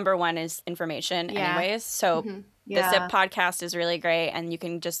number one is information anyways. So the Yeah. SIP podcast is really great, and you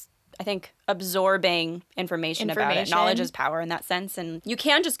can just, I think, absorbing information about it. Knowledge is power in that sense. And you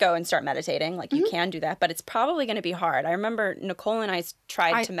can just go and start meditating. Like, you can do that, but it's probably going to be hard. I remember Nicole and I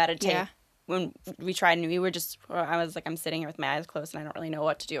tried to meditate. When we tried, and I was like, I'm sitting here with my eyes closed, and I don't really know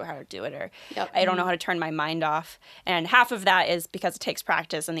what to do or how to do it, or I don't know how to turn my mind off. And half of that is because it takes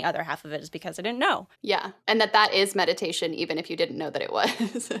practice, and the other half of it is because I didn't know. Yeah. And that is meditation, even if you didn't know that it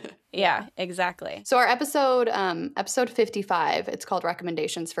was. Yeah, exactly. So our episode 55, it's called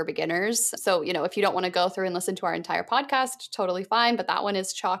Recommendations for Beginners. So, you know, if you don't want to go through and listen to our entire podcast, totally fine. But that one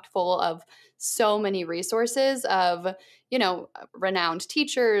is chocked full of so many resources of, you know, renowned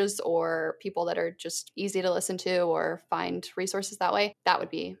teachers or people that are just easy to listen to or find resources that way.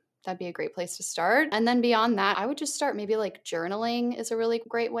 That'd be a great place to start. And then beyond that, I would just start maybe like journaling is a really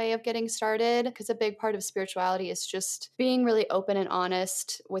great way of getting started, because a big part of spirituality is just being really open and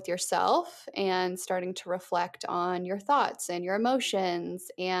honest with yourself and starting to reflect on your thoughts and your emotions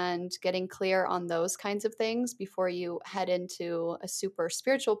and getting clear on those kinds of things before you head into a super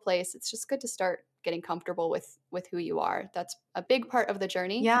spiritual place. It's just good to start getting comfortable with who you are. That's a big part of the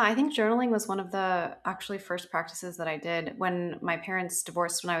journey. Yeah, I think journaling was one of the actually first practices that I did. When my parents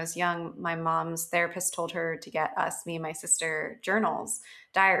divorced when I was young, my mom's therapist told her to get us, me and my sister, journals,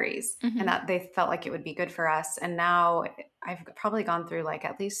 diaries, and that they felt like it would be good for us. And now I've probably gone through like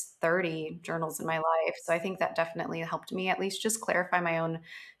at least 30 journals in my life. So I think that definitely helped me at least just clarify my own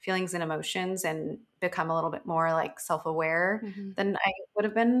feelings and emotions and become a little bit more like self-aware than I would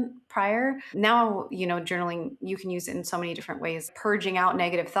have been prior. Now, you know, journaling, you can use it in so many different ways, purging out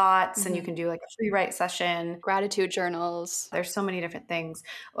negative thoughts, and you can do like a free write session, gratitude journals. There's so many different things.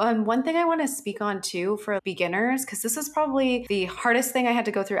 One thing I want to speak on too for beginners, because this is probably the hardest thing I had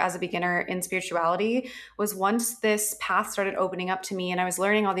to go through as a beginner in spirituality, was once this path started opening up to me and I was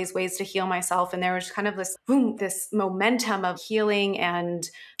learning all these ways to heal myself, and there was kind of this boom, this momentum of healing and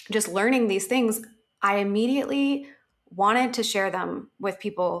just learning these things, I immediately wanted to share them with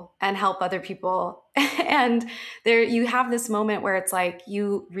people and help other people. And there you have this moment where it's like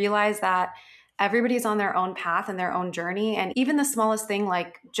you realize that everybody's on their own path and their own journey. And even the smallest thing,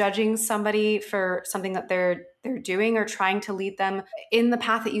 like judging somebody for something that they're doing or trying to lead them in the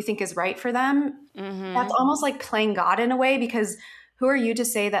path that you think is right for them, that's almost like playing God in a way, because who are you to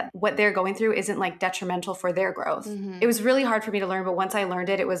say that what they're going through isn't like detrimental for their growth? It was really hard for me to learn, but once I learned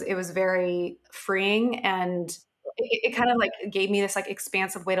it, it was very freeing. And it kind of like gave me this like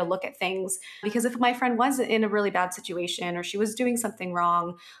expansive way to look at things, because if my friend was in a really bad situation or she was doing something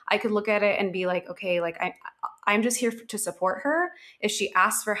wrong, I could look at it and be like, okay, like I'm just here to support her. If she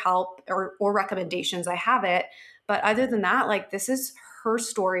asks for help or recommendations, I have it. But other than that, like this is her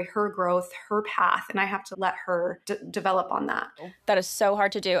story, her growth, her path, and I have to let her develop on that. That is so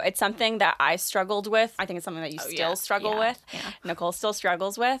hard to do. It's something that I struggled with. I think it's something that you still struggle with. Yeah. Nicole still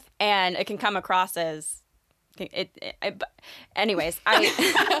struggles with, and it can come across as anyways, how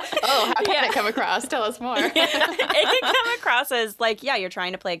can it come across? Tell us more. It can come across as like, yeah, you're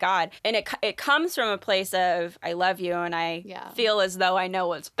trying to play God, and it comes from a place of I love you and I feel as though I know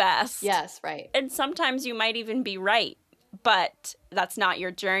what's best. Yes, right. And sometimes you might even be right, but that's not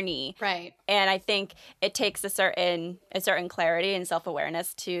your journey. Right. And I think it takes a certain clarity and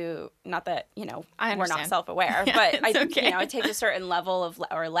self-awareness to, not that, we're not self-aware, but I think, it takes a certain level of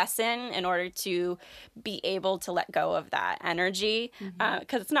or lesson in order to be able to let go of that energy.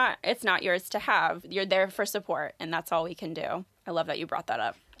 Because it's not yours to have. You're there for support, and that's all we can do. I love that you brought that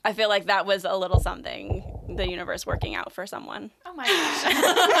up. I feel like that was a little something, the universe working out for someone. Oh my gosh.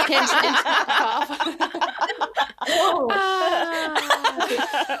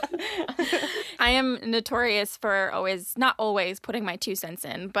 I am notorious for not always putting my 2 cents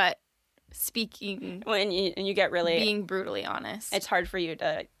in, but speaking when you get really being brutally honest. It's hard for you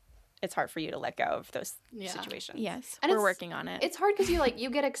to let go of those situations. Yes, and we're working on it. It's hard because you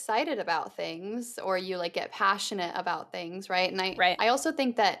get excited about things, or you like get passionate about things, right? And I also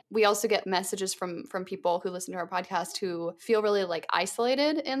think that we also get messages from people who listen to our podcast who feel really like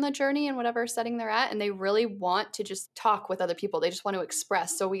isolated in the journey and whatever setting they're at, and they really want to just talk with other people. They just want to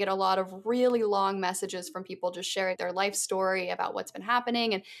express. So we get a lot of really long messages from people just sharing their life story about what's been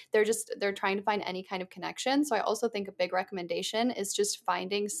happening, and they're trying to find any kind of connection. So I also think a big recommendation is just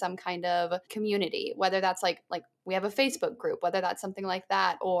finding some kind of community, whether that's like we have a Facebook group, whether that's something like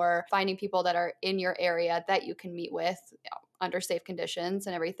that, or finding people that are in your area that you can meet with under safe conditions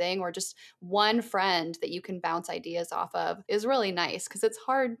and everything, or just one friend that you can bounce ideas off of is really nice, because it's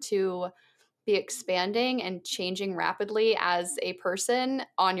hard to be expanding and changing rapidly as a person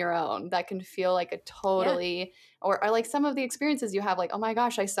on your own. That can feel like a totally or like some of the experiences you have, like, oh my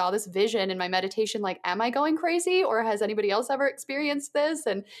gosh, I saw this vision in my meditation, like, am I going crazy, or has anybody else ever experienced this?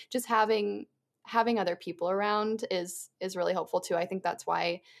 And just having other people around is really helpful too. I think that's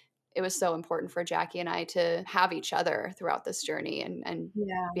why it was so important for Jackie and I to have each other throughout this journey and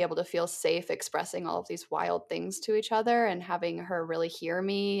be able to feel safe expressing all of these wild things to each other and having her really hear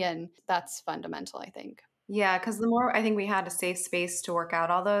me. And that's fundamental, I think. Yeah, because the more I think we had a safe space to work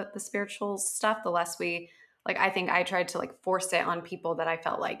out all the spiritual stuff, the less we, like, I think I tried to like force it on people that I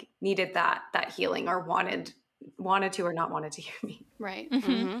felt like needed that healing or wanted to or not wanted to hear me. Right.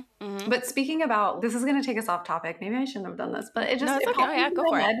 Mm-hmm. Mm-hmm. But speaking about, this is going to take us off topic. Maybe I shouldn't have done this, but it just, go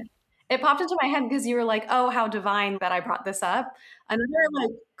for it. It popped into my head because you were like, oh, how divine that I brought this up. Another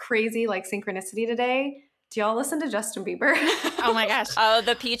like crazy like synchronicity today. Do y'all listen to Justin Bieber? Oh my gosh. Oh,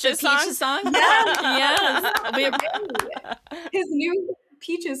 the Peaches song? Yes. His new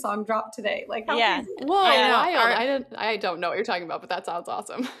Peaches song dropped today. Like, how crazy. Whoa, wild. I don't know what you're talking about, but that sounds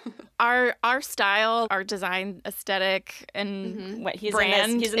awesome. Our style, our design aesthetic, and what he's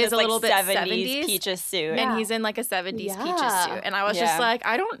brand in this, is a little bit 70s Peaches suit. And he's in like a 70s Peaches suit. And I was just like,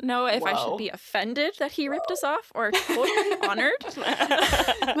 I don't know if I should be offended that he ripped us off, or totally honored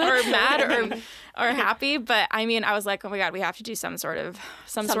or mad or happy. But I mean, I was like, oh my God, we have to do some sort of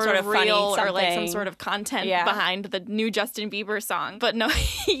reel or like some sort of content behind the new Justin Bieber song. But no,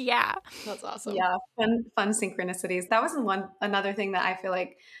 That's awesome. Yeah, fun synchronicities. That was another thing that I feel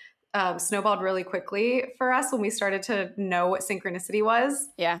like snowballed really quickly for us when we started to know what synchronicity was.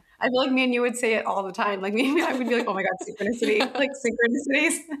 Yeah. I feel like me and you would say it all the time. Like maybe I would be like, oh my God, synchronicity, like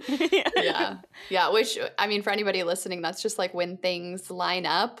synchronicities. Yeah. Which, I mean, for anybody listening, that's just like when things line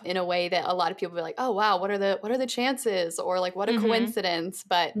up in a way that a lot of people be like, oh wow, what are the chances? Or like, what a coincidence.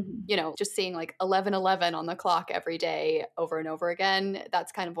 But just seeing like 11:11 on the clock every day over and over again,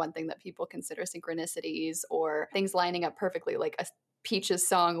 that's kind of one thing that people consider synchronicities, or things lining up perfectly, like a Peaches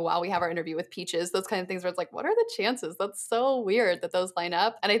song while we have our interview with Peaches, those kind of things where it's like, what are the chances? That's so weird that those line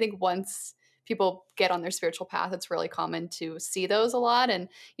up. And I think once people get on their spiritual path, it's really common to see those a lot. And,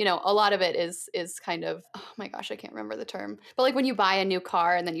 a lot of it is kind of, oh my gosh, I can't remember the term, but like when you buy a new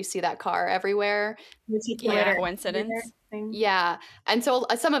car and then you see that car everywhere. Coincidence. Yeah. And so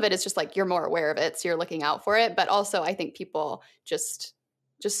some of it is just like, you're more aware of it, so you're looking out for it. But also I think people just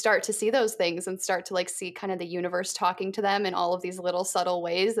just start to see those things and start to like see kind of the universe talking to them in all of these little subtle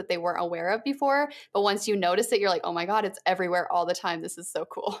ways that they weren't aware of before. But once you notice it, you're like, oh my God, it's everywhere all the time. This is so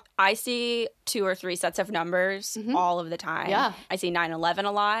cool. I see 2 or 3 sets of numbers all of the time. Yeah. I see 9/11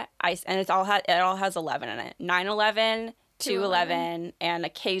 a lot. And it all has 11 in it. 9/11, 2/11, and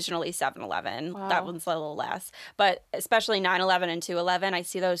occasionally 7/11. Wow. That one's a little less. But especially 9/11 and 2/11, I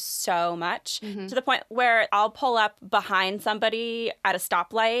see those so much to the point where I'll pull up behind somebody at a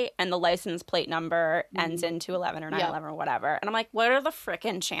stoplight and the license plate number ends in 2/11 or 9/11 or whatever. And I'm like, what are the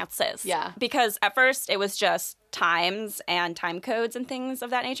frickin' chances? Yeah. Because at first it was just times and time codes and things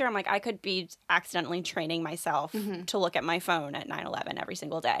of that nature. I'm like, I could be accidentally training myself to look at my phone at 9/11 every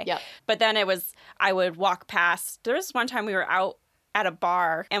single day. Yep. But then I would walk past. There was one time we were out at a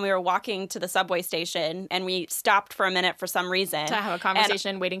bar and we were walking to the subway station and we stopped for a minute for some reason To have a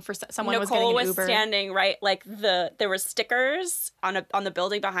conversation, waiting for someone was getting Nicole an was Uber. standing right, like there were stickers on the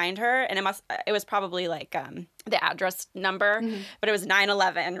building behind her, and it was probably like the address number, but it was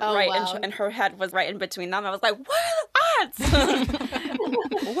 9/11, Oh, right, wow. and her head was right in between them. I was like, what are the odds?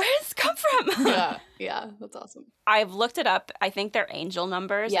 Where does this come from? Yeah, that's awesome. I've looked it up. I think they're angel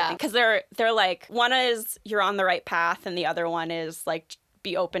numbers. Yeah. Because they're like, one is you're on the right path and the other one is like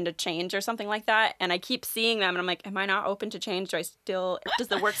be open to change or something like that. And I keep seeing them and I'm like, am I not open to change? Does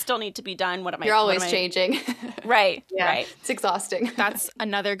the work still need to be done? You're always changing. Right. Yeah. Right. It's exhausting. That's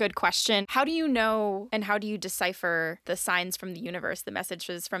another good question. How do you know and how do you decipher the signs from the universe, the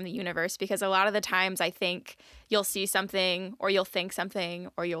messages from the universe? Because a lot of the times I think you'll see something or you'll think something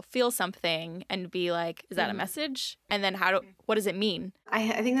or you'll feel something and be like, is that a message? And then what does it mean?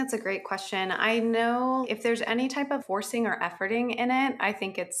 I think that's a great question. I know if there's any type of forcing or efforting in it, I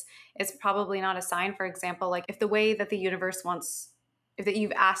think it's probably not a sign. For example, like if the way that the universe if that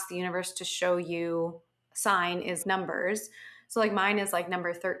you've asked the universe to show you a sign is numbers. So like mine is like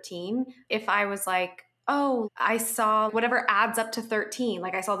number 13. If I was like, oh, I saw whatever adds up to 13.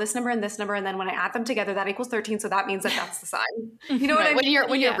 Like I saw this number, and then when I add them together, that equals 13. So that means that that's the sign. You know what I mean?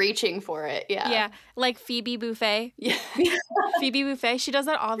 When you're reaching for it. Yeah. Yeah. Like Phoebe Buffay. Yeah. Phoebe Buffay, she does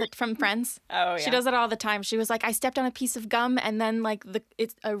that from Friends. Oh, yeah. She does it all the time. She was like, I stepped on a piece of gum and then like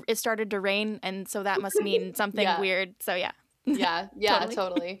it started to rain. And so that must mean something weird. So yeah. Yeah,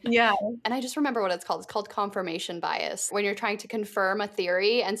 totally. Yeah. And I just remember what it's called. It's called confirmation bias. When you're trying to confirm a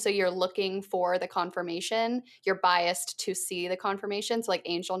theory and so you're looking for the confirmation, you're biased to see the confirmation. So like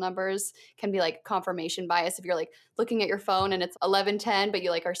angel numbers can be like confirmation bias. If you're like looking at your phone and it's 11:10, but you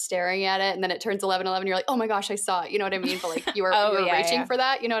like are staring at it and then it turns 11:11, you're like, oh my gosh, I saw it. You know what I mean? But like you were reaching for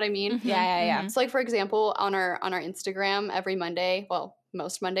that. You know what I mean? Yeah. So like for example, on our Instagram every Monday, well,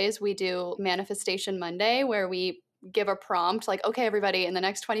 most Mondays, we do Manifestation Monday where we give a prompt like, okay, everybody, in the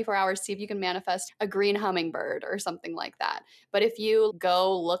next 24 hours, see if you can manifest a green hummingbird or something like that. But if you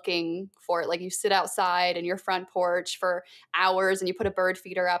go looking for it, like you sit outside in your front porch for hours and you put a bird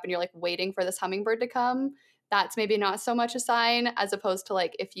feeder up and you're like waiting for this hummingbird to come, that's maybe not so much a sign, as opposed to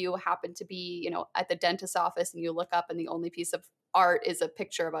like if you happen to be, at the dentist's office and you look up and the only piece of art is a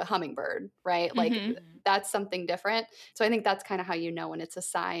picture of a hummingbird, right? Like that's something different. So I think that's kind of how you know when it's a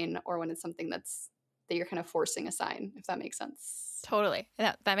sign or when it's something that you're kind of forcing a sign, if that makes sense. Totally.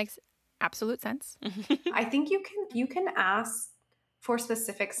 That makes absolute sense. I think you can ask for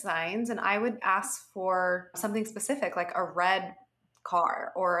specific signs, and I would ask for something specific, like a red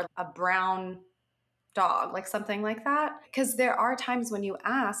car or a brown dog, like something like that. Because there are times when you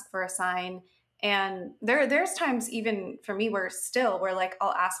ask for a sign, and there's times even for me where like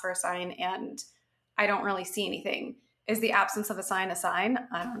I'll ask for a sign and I don't really see anything. Is the absence of a sign?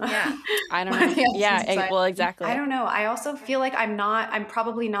 I don't know. Yeah. I don't know. Yeah. Well, exactly. I don't know. I also feel like I'm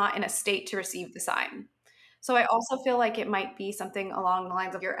probably not in a state to receive the sign. So I also feel like it might be something along the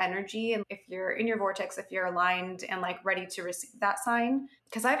lines of your energy. And if you're in your vortex, if you're aligned and like ready to receive that sign,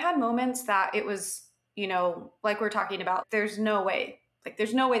 because I've had moments that it was, like we're talking about, there's no way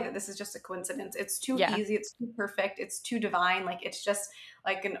that this is just a coincidence. It's too easy. It's too perfect. It's too divine. Like, it's just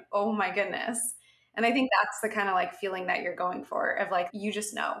like oh my goodness. And I think that's the kind of like feeling that you're going for, of like, you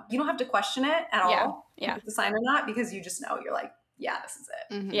just know. You don't have to question it at all. Yeah. If it's a sign or not, because you just know. You're like, yeah, this is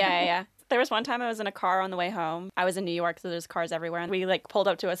it. Mm-hmm. Yeah. There was one time I was in a car on the way home. I was in New York, so there's cars everywhere. And we like pulled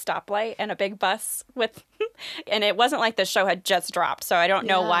up to a stoplight and a big bus and it wasn't like the show had just dropped. So I don't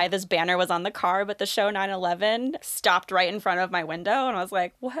know why this banner was on the car, but the show 9/11 stopped right in front of my window. And I was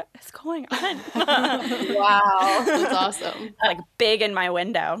like, what is going on? Wow. That's awesome. Like big in my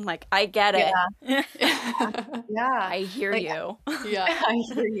window. I'm like, I get it. Yeah. I hear you. Yeah. I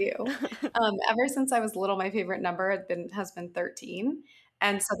hear you. Ever since I was little, my favorite number has been 13.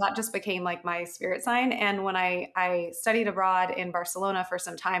 And so that just became like my spirit sign. And when I studied abroad in Barcelona for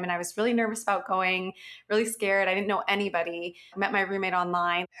some time, and I was really nervous about going, really scared. I didn't know anybody. I met my roommate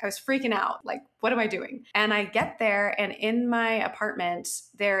online. I was freaking out. Like, what am I doing? And I get there, and in my apartment,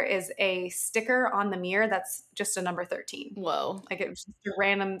 there is a sticker on the mirror that's just a number 13. Whoa. Like, it was just a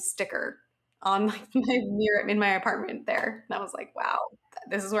random sticker on like my mirror in my apartment there. And I was like, wow,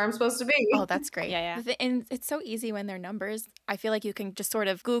 this is where I'm supposed to be. Oh, that's great. Yeah. And it's so easy when they're numbers. I feel like you can just sort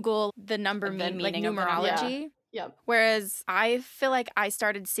of Google the number The like meaning of the number. numerology. Yep. Whereas I feel like I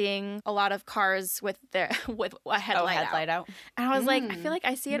started seeing a lot of cars with with a headlight, out. And I was like, I feel like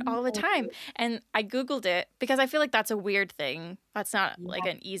I see it all the time. And I Googled it because I feel like that's a weird thing. That's not like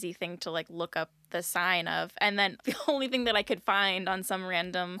an easy thing to like look up the sign of. And then the only thing that I could find on some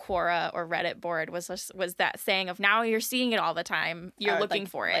random Quora or Reddit board was that saying of, now you're seeing it all the time. You're looking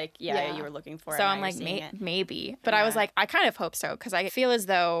for it. Like, yeah, you were looking for it. So I'm like, maybe. But I was like, I kind of hope so, because I feel as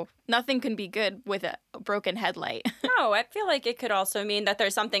though nothing can be good with a broken headlight. No, I feel like it could also mean that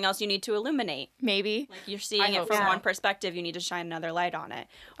there's something else you need to illuminate. Maybe. Like, you're seeing it from one perspective, you need to shine another light on it.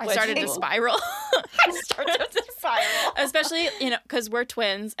 I started to spiral. Especially, because we're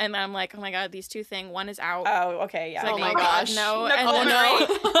twins, and I'm like, oh my God, these two things, one is out. Oh, okay, yeah. Like, oh my gosh. No. Nicole, And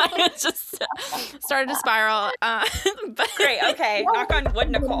then it just started to spiral. But Great, okay. Knock on wood,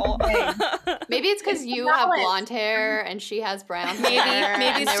 Nicole. Maybe it's because you have blonde hair and she has brown hair. Maybe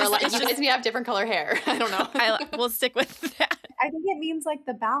and it's they were just- like, it's you just- guys need to have different color hair. I don't know. we'll stick with that. I think it means like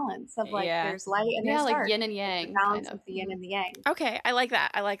the balance of like there's light and Yeah, there's like dark. yin and The yang. balance Kind of. of the yin and the yang. Okay, I like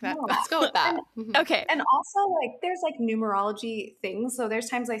that. Yeah. Let's go with that. Mhm. Okay. And also, like, there's like numerology things. So there's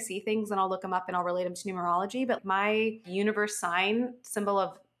times I see things and I'll look them up and I'll relate them to numerology. But my universe sign symbol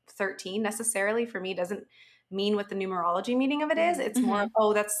of 13 necessarily for me doesn't mean what the numerology meaning of it is. It's more of,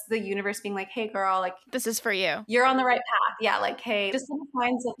 oh, that's the universe being like, hey, girl, like, This is for you. you're on the right path. Yeah, like, hey, just little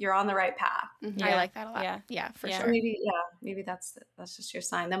signs that you're on the right path. Mhm. I like that a lot. Yeah. Yeah, for Yeah. sure. Maybe that's just your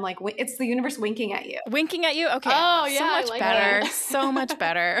sign. Them like, it's the universe winking at you. Winking at you? Okay. Oh, So yeah, I much like better. that. So much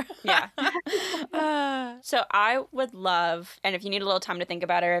better. Yeah. Uh, So I would love, and if you need a little time to think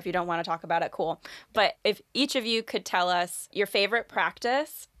about it, or if you don't want to talk about it, cool. But if each of you could tell us your favorite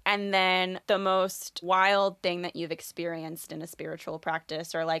practice, and then the most wild thing that you've experienced in a spiritual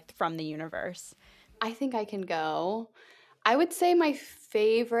practice or like from the universe. I think I can go. I would say my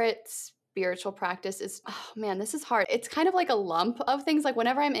favorite spiritual practice is, oh man, this is hard. It's kind of like a lump of things. Like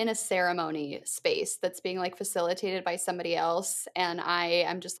whenever I'm in a ceremony space that's being like facilitated by somebody else, and I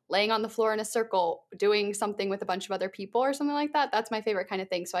am just laying on the floor in a circle doing something with a bunch of other people or something like that, that's my favorite kind of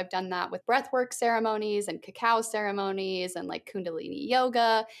thing. So I've done that with breathwork ceremonies and cacao ceremonies and like Kundalini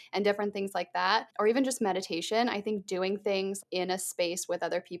yoga and different things like that, or even just meditation. I think doing things in a space with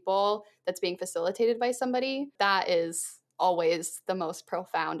other people that's being facilitated by somebody, that is always the most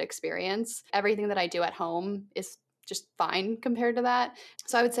profound experience. Everything that I do at home is just fine compared to that.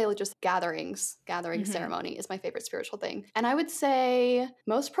 So I would say like just gathering ceremony is my favorite spiritual thing. And I would say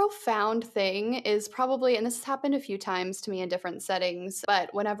most profound thing is probably, and this has happened a few times to me in different settings,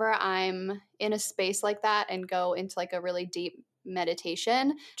 but whenever I'm in a space like that and go into like a really deep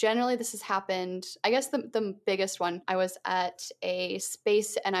meditation, generally this has happened, I guess the biggest one, I was at a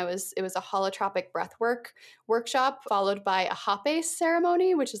space and it was a holotropic breathwork workshop followed by a hape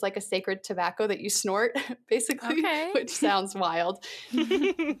ceremony, which is like a sacred tobacco that you snort basically, Okay. which sounds wild.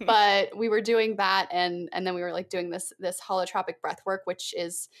 But we were doing that and then we were like doing this holotropic breathwork, which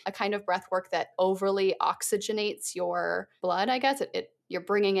is a kind of breathwork that overly oxygenates your blood, I guess. You're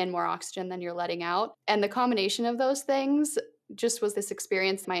bringing in more oxygen than you're letting out. And the combination of those things just was this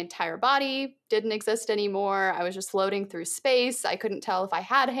experience. My entire body didn't exist anymore. I was just floating through space. I couldn't tell if I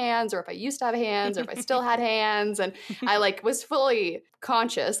had hands or if I used to have hands or if I still had hands. And I like was fully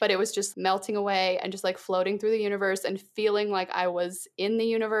conscious, but it was just melting away and just like floating through the universe and feeling like I was in the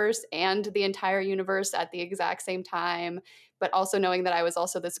universe and the entire universe at the exact same time. But also knowing that I was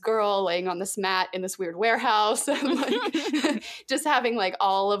also this girl laying on this mat in this weird warehouse and like just having like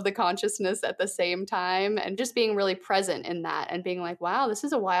all of the consciousness at the same time and just being really present in that and being like, wow, this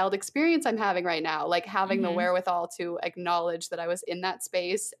is a wild experience I'm having right now. Like having the wherewithal to acknowledge that I was in that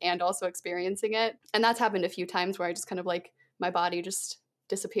space and also experiencing it. And that's happened a few times where I just kind of like my body just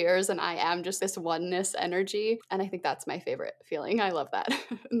disappears and I am just this oneness energy. And I think that's my favorite feeling. I love that.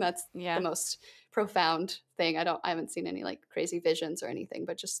 And that's the most profound thing. I haven't seen any like crazy visions or anything,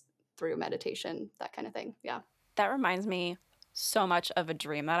 but just through meditation, that kind of thing. Yeah. That reminds me so much of a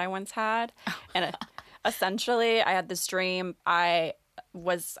dream that I once had. And essentially, I had this dream. I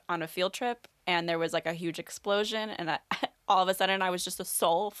was on a field trip and there was like a huge explosion and all of a sudden I was just a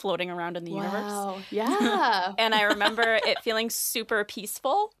soul floating around in the universe. Wow. Yeah. And I remember it feeling super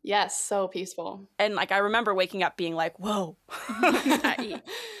peaceful. Yes, so peaceful. And like I remember waking up being like, whoa.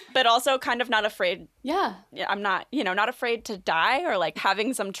 But also kind of not afraid. Yeah. I'm not, not afraid to die, or like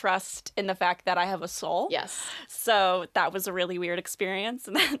having some trust in the fact that I have a soul. Yes. So that was a really weird experience,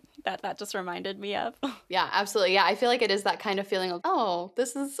 and that just reminded me of. Yeah, absolutely. Yeah, I feel like it is that kind of feeling of, oh,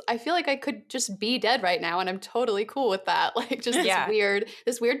 I feel like I could just be dead right now and I'm totally cool with that. Like just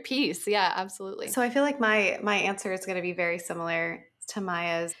this weird peace. Yeah, absolutely. So I feel like my answer is going to be very similar to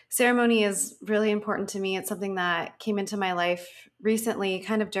Maya's. Ceremony is really important to me. It's something that came into my life recently,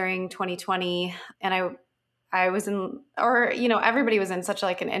 kind of during 2020. And I was in, or, everybody was in such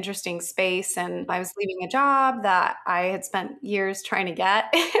like an interesting space, and I was leaving a job that I had spent years trying to get.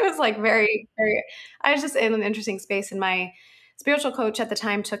 It was like very, very, I was just in an interesting space, and my spiritual coach at the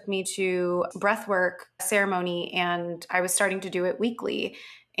time took me to breathwork ceremony, and I was starting to do it weekly.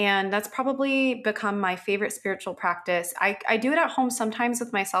 And that's probably become my favorite spiritual practice. I do it at home sometimes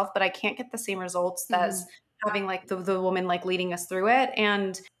with myself, but I can't get the same results as having like the woman like leading us through it.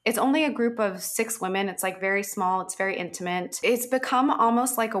 And it's only a group of 6 women. It's like very small. It's very intimate. It's become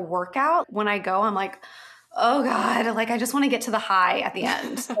almost like a workout. When I go, I'm like, oh God, like I just want to get to the high at the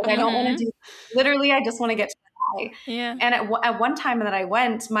end. Like, I don't want to do, literally, I just want to get to the high. Yeah. And at one time that I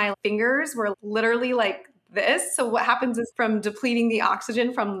went, my fingers were literally like this. So what happens is, from depleting the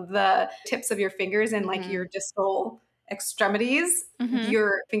oxygen from the tips of your fingers and like your distal extremities,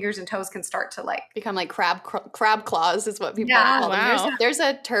 your fingers and toes can start to like become like crab claws is what people Yeah, call them. wow. There's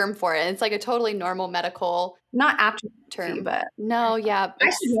a term for it. It's like a totally normal medical not atrophy term. but No, yeah. I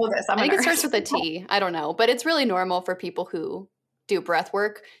should know this. I think it starts with a T. I don't know. But it's really normal for people who do breath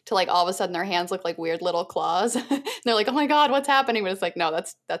work to like all of a sudden their hands look like weird little claws. And they're like, oh my God, what's happening? But it's like, no,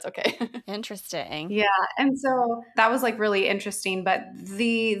 that's okay. Interesting. Yeah. And so that was like really interesting. But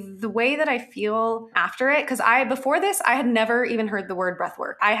the way that I feel after it, because before this, I had never even heard the word breath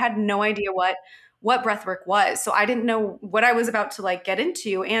work. I had no idea what breath work was. So I didn't know what I was about to like get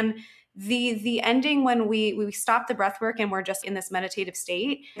into. And the ending, when we stop the breath work and we're just in this meditative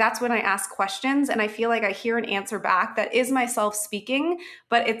state, that's when I ask questions, and I feel like I hear an answer back that is myself speaking,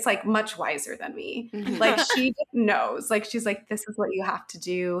 but it's like much wiser than me. Like she knows, like she's like, this is what you have to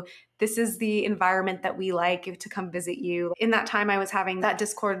do. This is the environment that we like to come visit you. In that time, I was having that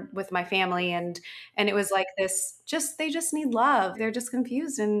discord with my family, and it was like this, they just need love. They're just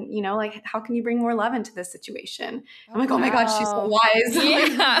confused. And, like, how can you bring more love into this situation? I'm like, oh my God, she's so wise.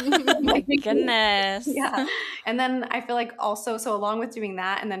 Yeah. Oh my goodness. Yeah. And then I feel like also, so along with doing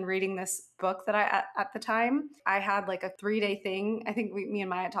that and then reading this book that at the time, I had like a 3-day thing. I think me and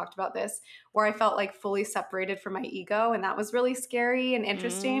Maya talked about this, where I felt like fully separated from my ego. And that was really scary and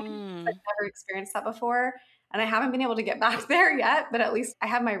interesting. I've never experienced that before. And I haven't been able to get back there yet, but at least I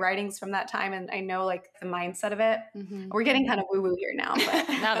have my writings from that time and I know like the mindset of it. We're getting kind of woo-woo here now. But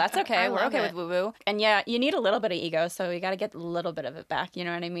No, that's okay. We're okay with woo-woo. And yeah, you need a little bit of ego, so you got to get a little bit of it back. You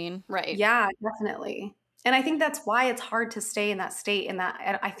know what I mean? Right. Yeah, definitely. And I think that's why it's hard to stay in that state, and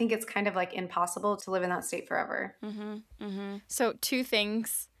I think it's kind of like impossible to live in that state forever. So 2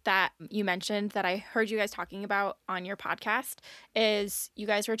 things that you mentioned that I heard you guys talking about on your podcast is you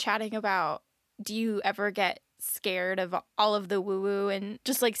guys were chatting about, do you ever get scared of all of the woo-woo and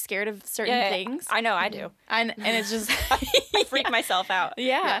just like scared of certain things? I know I do. And it's just I freak myself out.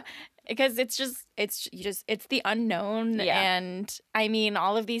 Yeah. Because it's the unknown. Yeah. And I mean,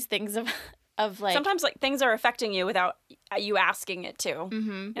 all of these things of like, sometimes like things are affecting you without you asking it to.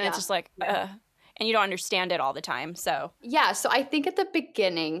 And it's just like, and you don't understand it all the time. So yeah, so I think at the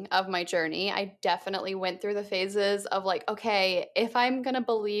beginning of my journey, I definitely went through the phases of like, okay, if I'm going to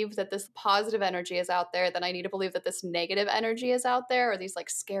believe that this positive energy is out there, then I need to believe that this negative energy is out there, or these like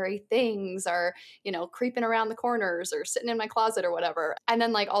scary things are, creeping around the corners or sitting in my closet or whatever. And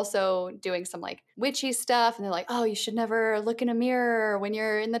then like also doing some like witchy stuff. And they're like, oh, you should never look in a mirror when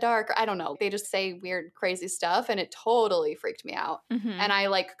you're in the dark. I don't know. They just say weird, crazy stuff. And it totally freaked me out. And I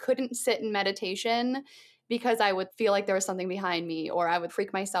like couldn't sit in meditation because I would feel like there was something behind me, or I would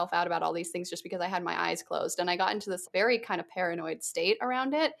freak myself out about all these things just because I had my eyes closed. And I got into this very kind of paranoid state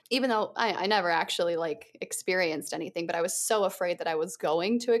around it, even though I never actually like experienced anything, but I was so afraid that I was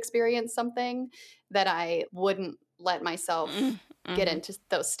going to experience something that I wouldn't let myself get into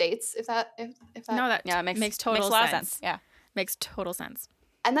those states. If that no, that makes total a lot of sense. sense. Yeah. Makes total sense.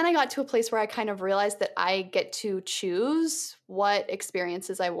 And then I got to a place where I kind of realized that I get to choose what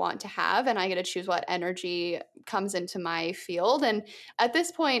experiences I want to have, and I get to choose what energy comes into my field. And at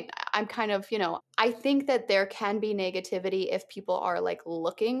this point, I'm kind of, I think that there can be negativity if people are like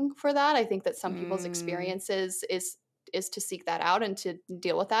looking for that. I think that some people's experiences is is to seek that out and to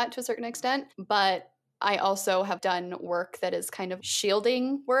deal with that to a certain extent. But I also have done work that is kind of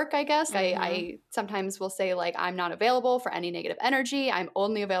shielding work, I guess. I sometimes will say, like, I'm not available for any negative energy. I'm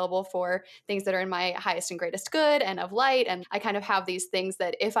only available for things that are in my highest and greatest good and of light. And I kind of have these things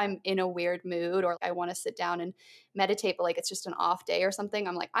that if I'm in a weird mood or I want to sit down and meditate, but like it's just an off day or something,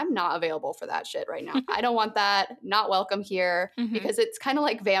 I'm like, I'm not available for that shit right now. I don't want that. Not welcome here. Because it's kind of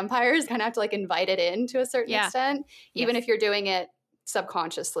like vampires, kind of have to like invite it in to a certain extent, even if you're doing it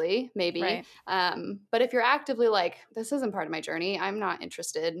subconsciously, maybe. Right. But if you're actively like, this isn't part of my journey, I'm not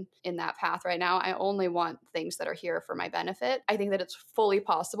interested in that path right now, I only want things that are here for my benefit, I think that it's fully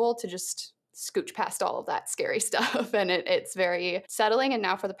possible to just scooch past all of that scary stuff. And it's very settling. And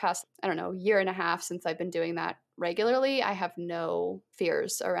now for the past, I don't know, year and a half since I've been doing that regularly, I have no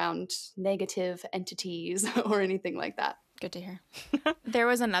fears around negative entities or anything like that. Good to hear. There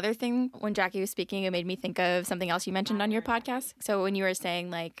was another thing when Jackie was speaking, it made me think of something else you mentioned on your podcast. So when you were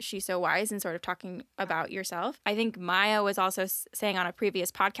saying like, she's so wise and sort of talking about yourself, I think Maya was also saying on a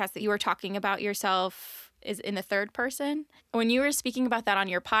previous podcast that you were talking about yourself is in the third person. When you were speaking about that on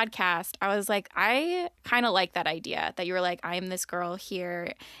your podcast, I was like, I kind of like that idea that you were like, I'm this girl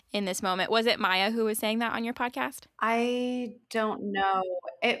here in this moment. Was it Maya who was saying that on your podcast? I don't know.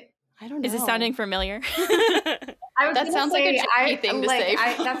 I don't know. Is it sounding familiar? That sounds like a Jackie thing to say.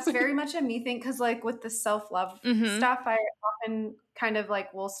 That's very much a me thing because, like, with the self-love stuff, I often kind of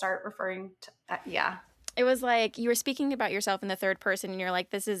like will start referring to It was like you were speaking about yourself in the third person and you're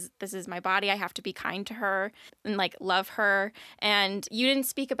like, this is my body. I have to be kind to her and like love her. And you didn't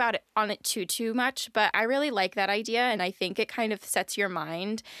speak about it on it too much, but I really like that idea. And I think it kind of sets your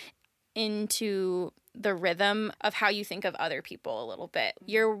mind into the rhythm of how you think of other people a little bit.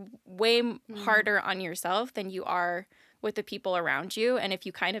 You're way harder on yourself than you are with the people around you. And if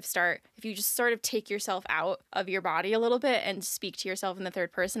you just sort of take yourself out of your body a little bit and speak to yourself in the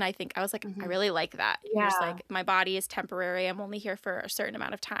third person, I was like, I really like that. You're just like, my body is temporary. I'm only here for a certain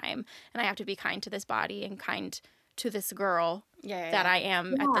amount of time. And I have to be kind to this body and kind to this girl that I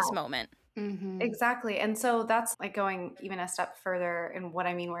am at this moment. Exactly. And so that's like going even a step further in what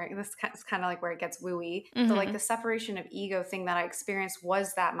I mean, where this is kind of like where it gets wooey. So like the separation of ego thing that I experienced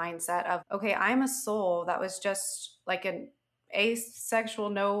was that mindset of, okay, I'm a soul that was just like an asexual,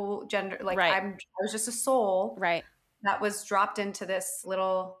 no gender, like I was just a soul that was dropped into this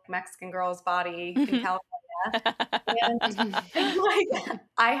little Mexican girl's body in California. And like,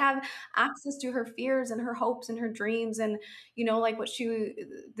 I have access to her fears and her hopes and her dreams and, you know, like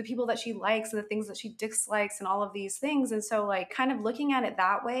the people that she likes and the things that she dislikes and all of these things. And so like kind of looking at it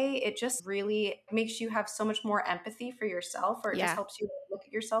that way, it just really makes you have so much more empathy for yourself, or it just helps you look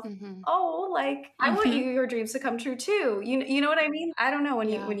at yourself. Oh, like I want your dreams to come true too. You know what I mean? I don't know when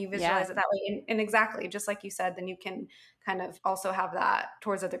you visualize it that way. And exactly, just like you said, then you can kind of also have that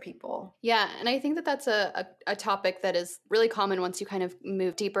towards other people. Yeah. And I think that that's a topic that is really common once you kind of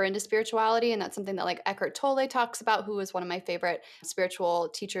move deeper into spirituality. And that's something that like Eckhart Tolle talks about, who was one of my favorite spiritual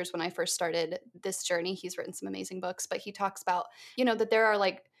teachers when I first started this journey. He's written some amazing books, but he talks about, you know, that there are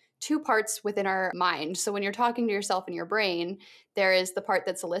like two parts within our mind. So when you're talking to yourself in your brain, there is the part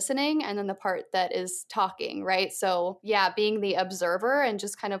that's listening and then the part that is talking, right? So yeah, being the observer and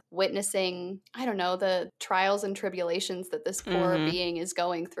just kind of witnessing, I don't know, the trials and tribulations that this poor being is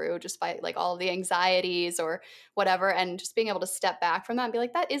going through, just by like all the anxieties or whatever, and just being able to step back from that and be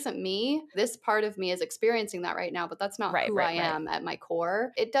like, that isn't me. This part of me is experiencing that right now, but that's not who I am at my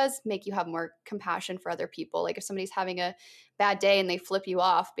core. It does make you have more compassion for other people. Like if somebody's having a bad day and they flip you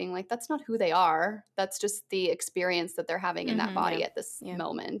off, being like, that's not who they are. That's just the experience that they're having in that body at this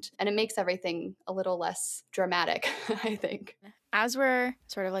moment. And it makes everything a little less dramatic, I think. As we're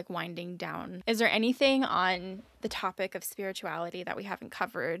sort of like winding down, is there anything on the topic of spirituality that we haven't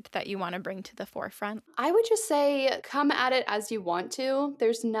covered that you want to bring to the forefront? I would just say come at it as you want to.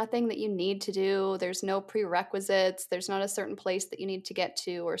 There's nothing that you need to do. There's no prerequisites. There's not a certain place that you need to get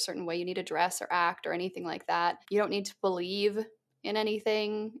to or a certain way you need to dress or act or anything like that. You don't need to believe in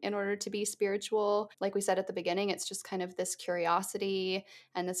anything in order to be spiritual. Like we said at the beginning, it's just kind of this curiosity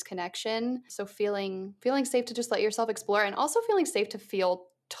and this connection. So feeling safe to just let yourself explore, and also feeling safe to feel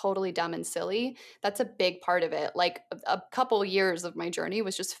totally dumb and silly. That's a big part of it. Like a couple years of my journey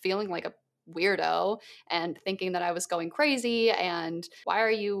was just feeling like a weirdo and thinking that I was going crazy and why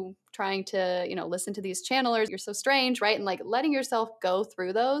are you trying to, you know, listen to these channelers? You're so strange, right? And like letting yourself go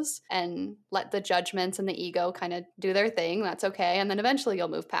through those and let the judgments and the ego kind of do their thing. That's okay. And then eventually you'll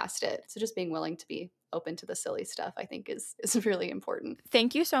move past it. So just being willing to be open to the silly stuff, I think is really important.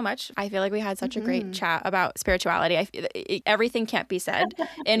 Thank you so much. I feel like we had such a great chat about spirituality. Everything can't be said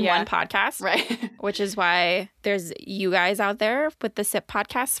in one podcast, Right. which is why there's you guys out there with the SIP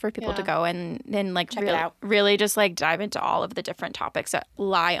podcasts for people to go and like Check it out. really just like dive into all of the different topics that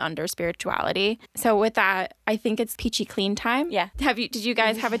lie under spirituality. So with that, I think it's peachy clean time. Yeah. Did you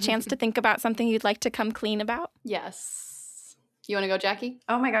guys have a chance to think about something you'd like to come clean about? Yes. You want to go, Jackie?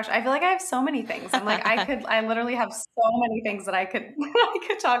 Oh my gosh, I feel like I have so many things. I'm like, I literally have so many things that I could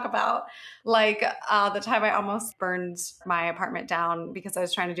talk about. Like the time I almost burned my apartment down because I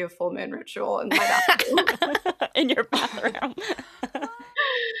was trying to do a full moon ritual in my bathroom. In your bathroom.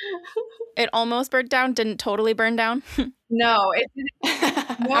 It almost burned down, didn't totally burn down. No, it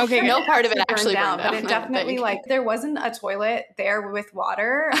didn't. Okay, no part of it actually burned down, burned but it down, I don't definitely think. like there wasn't a toilet there with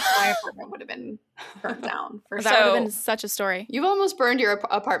water. My apartment would have been burned down for That would have So- been such a story. You've almost burned your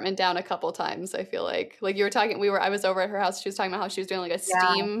apartment down a couple times, I feel like. Like you were talking, I was over at her house, she was talking about how she was doing like a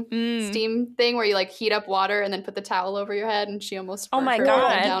steam thing where you like heat up water and then put the towel over your head, and she almost Oh burned my her God.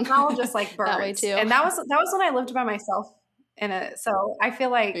 apartment down. Towel just like burnt. That way too. And that was when I lived by myself. So I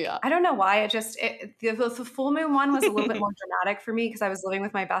feel like, Yeah. I don't know why, the full moon one was a little bit more dramatic for me because I was living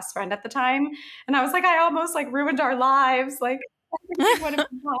with my best friend at the time. And I was like, I almost like ruined our lives. Like, everything would have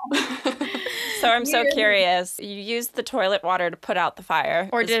been wrong. So I'm so curious. You used the toilet water to put out the fire.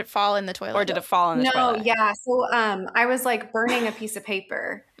 Or did it fall in the toilet? Or did it fall in the No, toilet? yeah. So I was like burning a piece of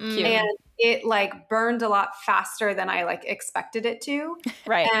paper Mm. and it like burned a lot faster than I like expected it to.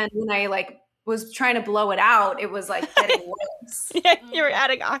 Right. And when I like was trying to blow it out, it was like getting worse. Yeah, you were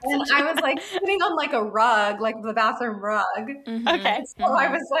adding oxygen. And I was like sitting on like a rug, like the bathroom rug. Mhm. Okay. So I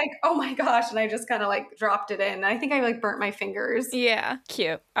was like, oh my gosh. And I just kind of like dropped it in. I think I like burnt my fingers. Yeah.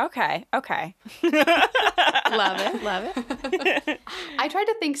 Cute. Okay. Love it. I tried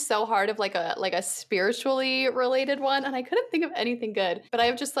to think so hard of like a spiritually related one, and I couldn't think of anything good. But I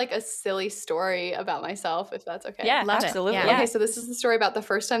have just like a silly story about myself, if that's okay. Yeah, Love it. absolutely. Yeah. Yeah. Okay, so this is the story about the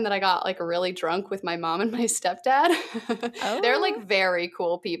first time that I got like really drunk with my mom and my stepdad. They're like very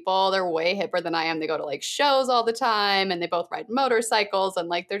cool people. They're way hipper than I am. They go to like shows all the time, and they both ride motorcycles, and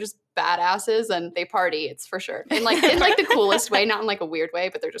like they're just badasses, and they party. It's for sure. In like the coolest way, not in like a weird way,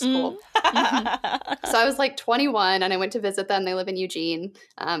 but they're just cool. So I was like 21 and I went to visit them. They live in Eugene,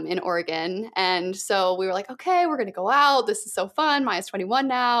 in Oregon. And so we were like, okay, we're going to go out. This is so fun. Maya's 21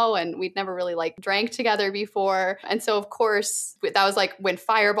 now. And we'd never really like drank together before. And so of course that was like when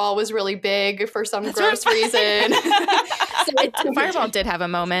Fireball was really big for some gross reason. So Fireball did have a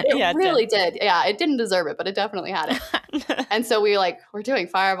moment. it Yeah, it really did. Yeah, it didn't deserve it, but it definitely had it. And so we're doing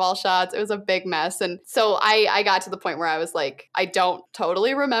Fireball shots. It was a big mess. And so I got to the point where I was like, I don't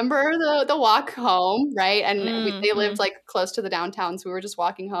totally remember the walk home, right? And they lived like close to the downtown, so we were just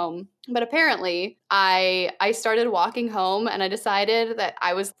walking home. But apparently I started walking home and I decided that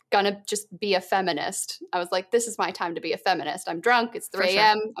I was gonna just be a feminist. I was like, this is my time to be a feminist. I'm drunk. It's 3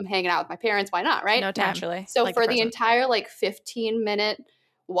 a.m. I'm hanging out with my parents. Why not, right? No time. Naturally. So like for the the present. entire like 15-minute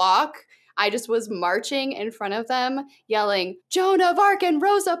walk, I just was marching in front of them, yelling, Joan of Arc and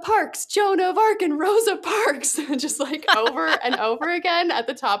Rosa Parks, Joan of Arc and Rosa Parks, just like over and over again at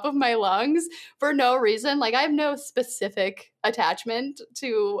the top of my lungs for no reason. Like I have no specific attachment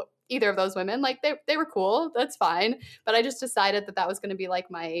to either of those women. Like they were cool. That's fine. But I just decided that was going to be like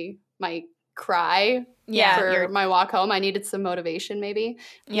my cry Yeah, for my walk home. I needed some motivation maybe.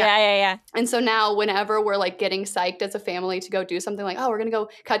 Yeah. And so now whenever we're like getting psyched as a family to go do something like, oh, we're going to go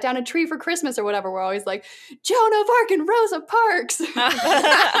cut down a tree for Christmas or whatever, we're always like, Joan of Arc and Rosa Parks.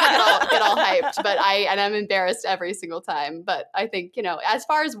 get all hyped. But I'm embarrassed every single time. But I think, as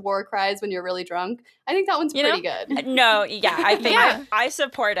far as war cries when you're really drunk, I think that one's pretty good. No, yeah, I think Yeah. I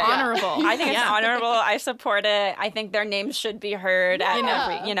support it. Honorable. I think it's Yeah. honorable. I support it. I think their names should be heard at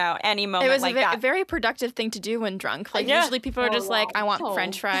every, any It moment was like a that. very productive thing to do when drunk. Like Yeah. usually people are just like, I want Oh.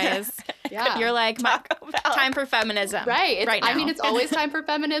 French fries. Yeah. You're like, Taco Bell. time for feminism. Right. I mean, now. it's always time for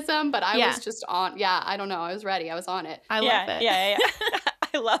feminism, but I Yeah. was just on. Yeah, I don't know. I was ready. I was on it. I love it. Yeah.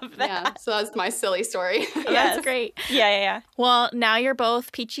 I love that. Yeah. So that's my silly story. That's Yes. great. Yeah. Well, now you're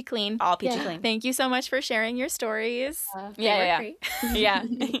both peachy clean. All peachy Yeah. clean. Thank you so much for sharing your stories. They were Yeah. great. Yeah.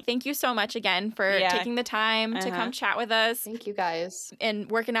 Thank you so much again for Yeah. taking the time to come chat with us Thank you guys. and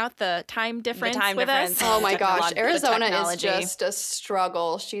working out the time difference time with difference. us. Oh my gosh, The Arizona is technology. just a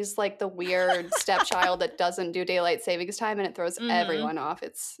struggle. She's like the weird stepchild that doesn't do daylight savings time, and it throws everyone off.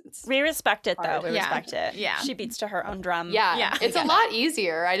 It's We respect it, though. Hard. We Yeah. respect it. Yeah. She beats to her own drum. yeah, it's a Yeah. lot easier.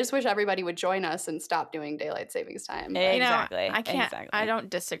 I just wish everybody would join us and stop doing daylight savings time. Yeah. You know, Exactly. I can't. Exactly. I don't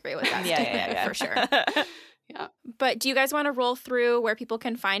disagree with that Yeah, statement yeah. for sure. Yeah. But do you guys want to roll through where people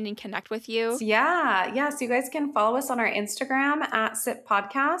can find and connect with you? So you guys can follow us on our Instagram at Sip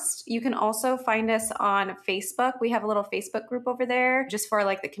Podcast. You can also find us on Facebook. We have a little Facebook group over there just for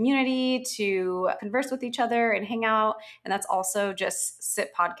like the community to converse with each other and hang out. And that's also just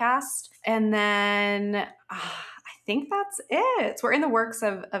Sip Podcast. And then I think that's it. So we're in the works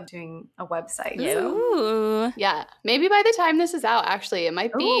of doing a website. So. Ooh. Yeah. Maybe by the time this is out, actually, it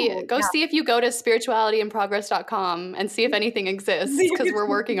might be, see if you go to spiritualityandprogress.com and see if anything exists, because we're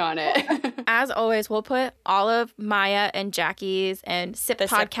working on it. As always, we'll put all of Maya and Jackie's and Sip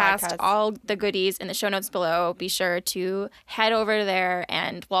Podcast, all the goodies in the show notes below. Be sure to head over there,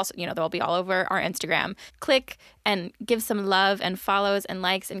 and we'll also, they'll be all over our Instagram. Click and give some love and follows and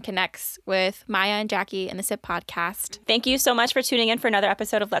likes and connects with Maya and Jackie and the Sip Podcast. Thank you so much for tuning in for another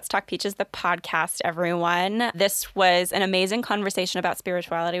episode of Let's Talk Peaches, the podcast, everyone. This was an amazing conversation about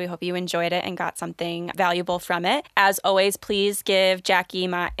spirituality. We hope you enjoyed it and got something valuable from it. As always, please give Jackie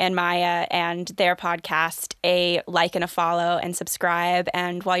and Maya and their podcast a like and a follow and subscribe.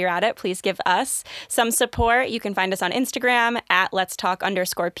 And while you're at it, please give us some support. You can find us on Instagram at Let's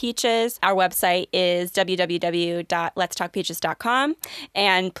Talk_Peaches. Our website is www.letstalkpeaches.com.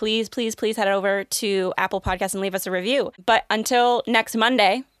 And please head over to Apple Podcasts and leave us a review. But until next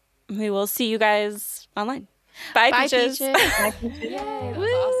Monday, we will see you guys online. Bye, Peaches. Peaches. Yay,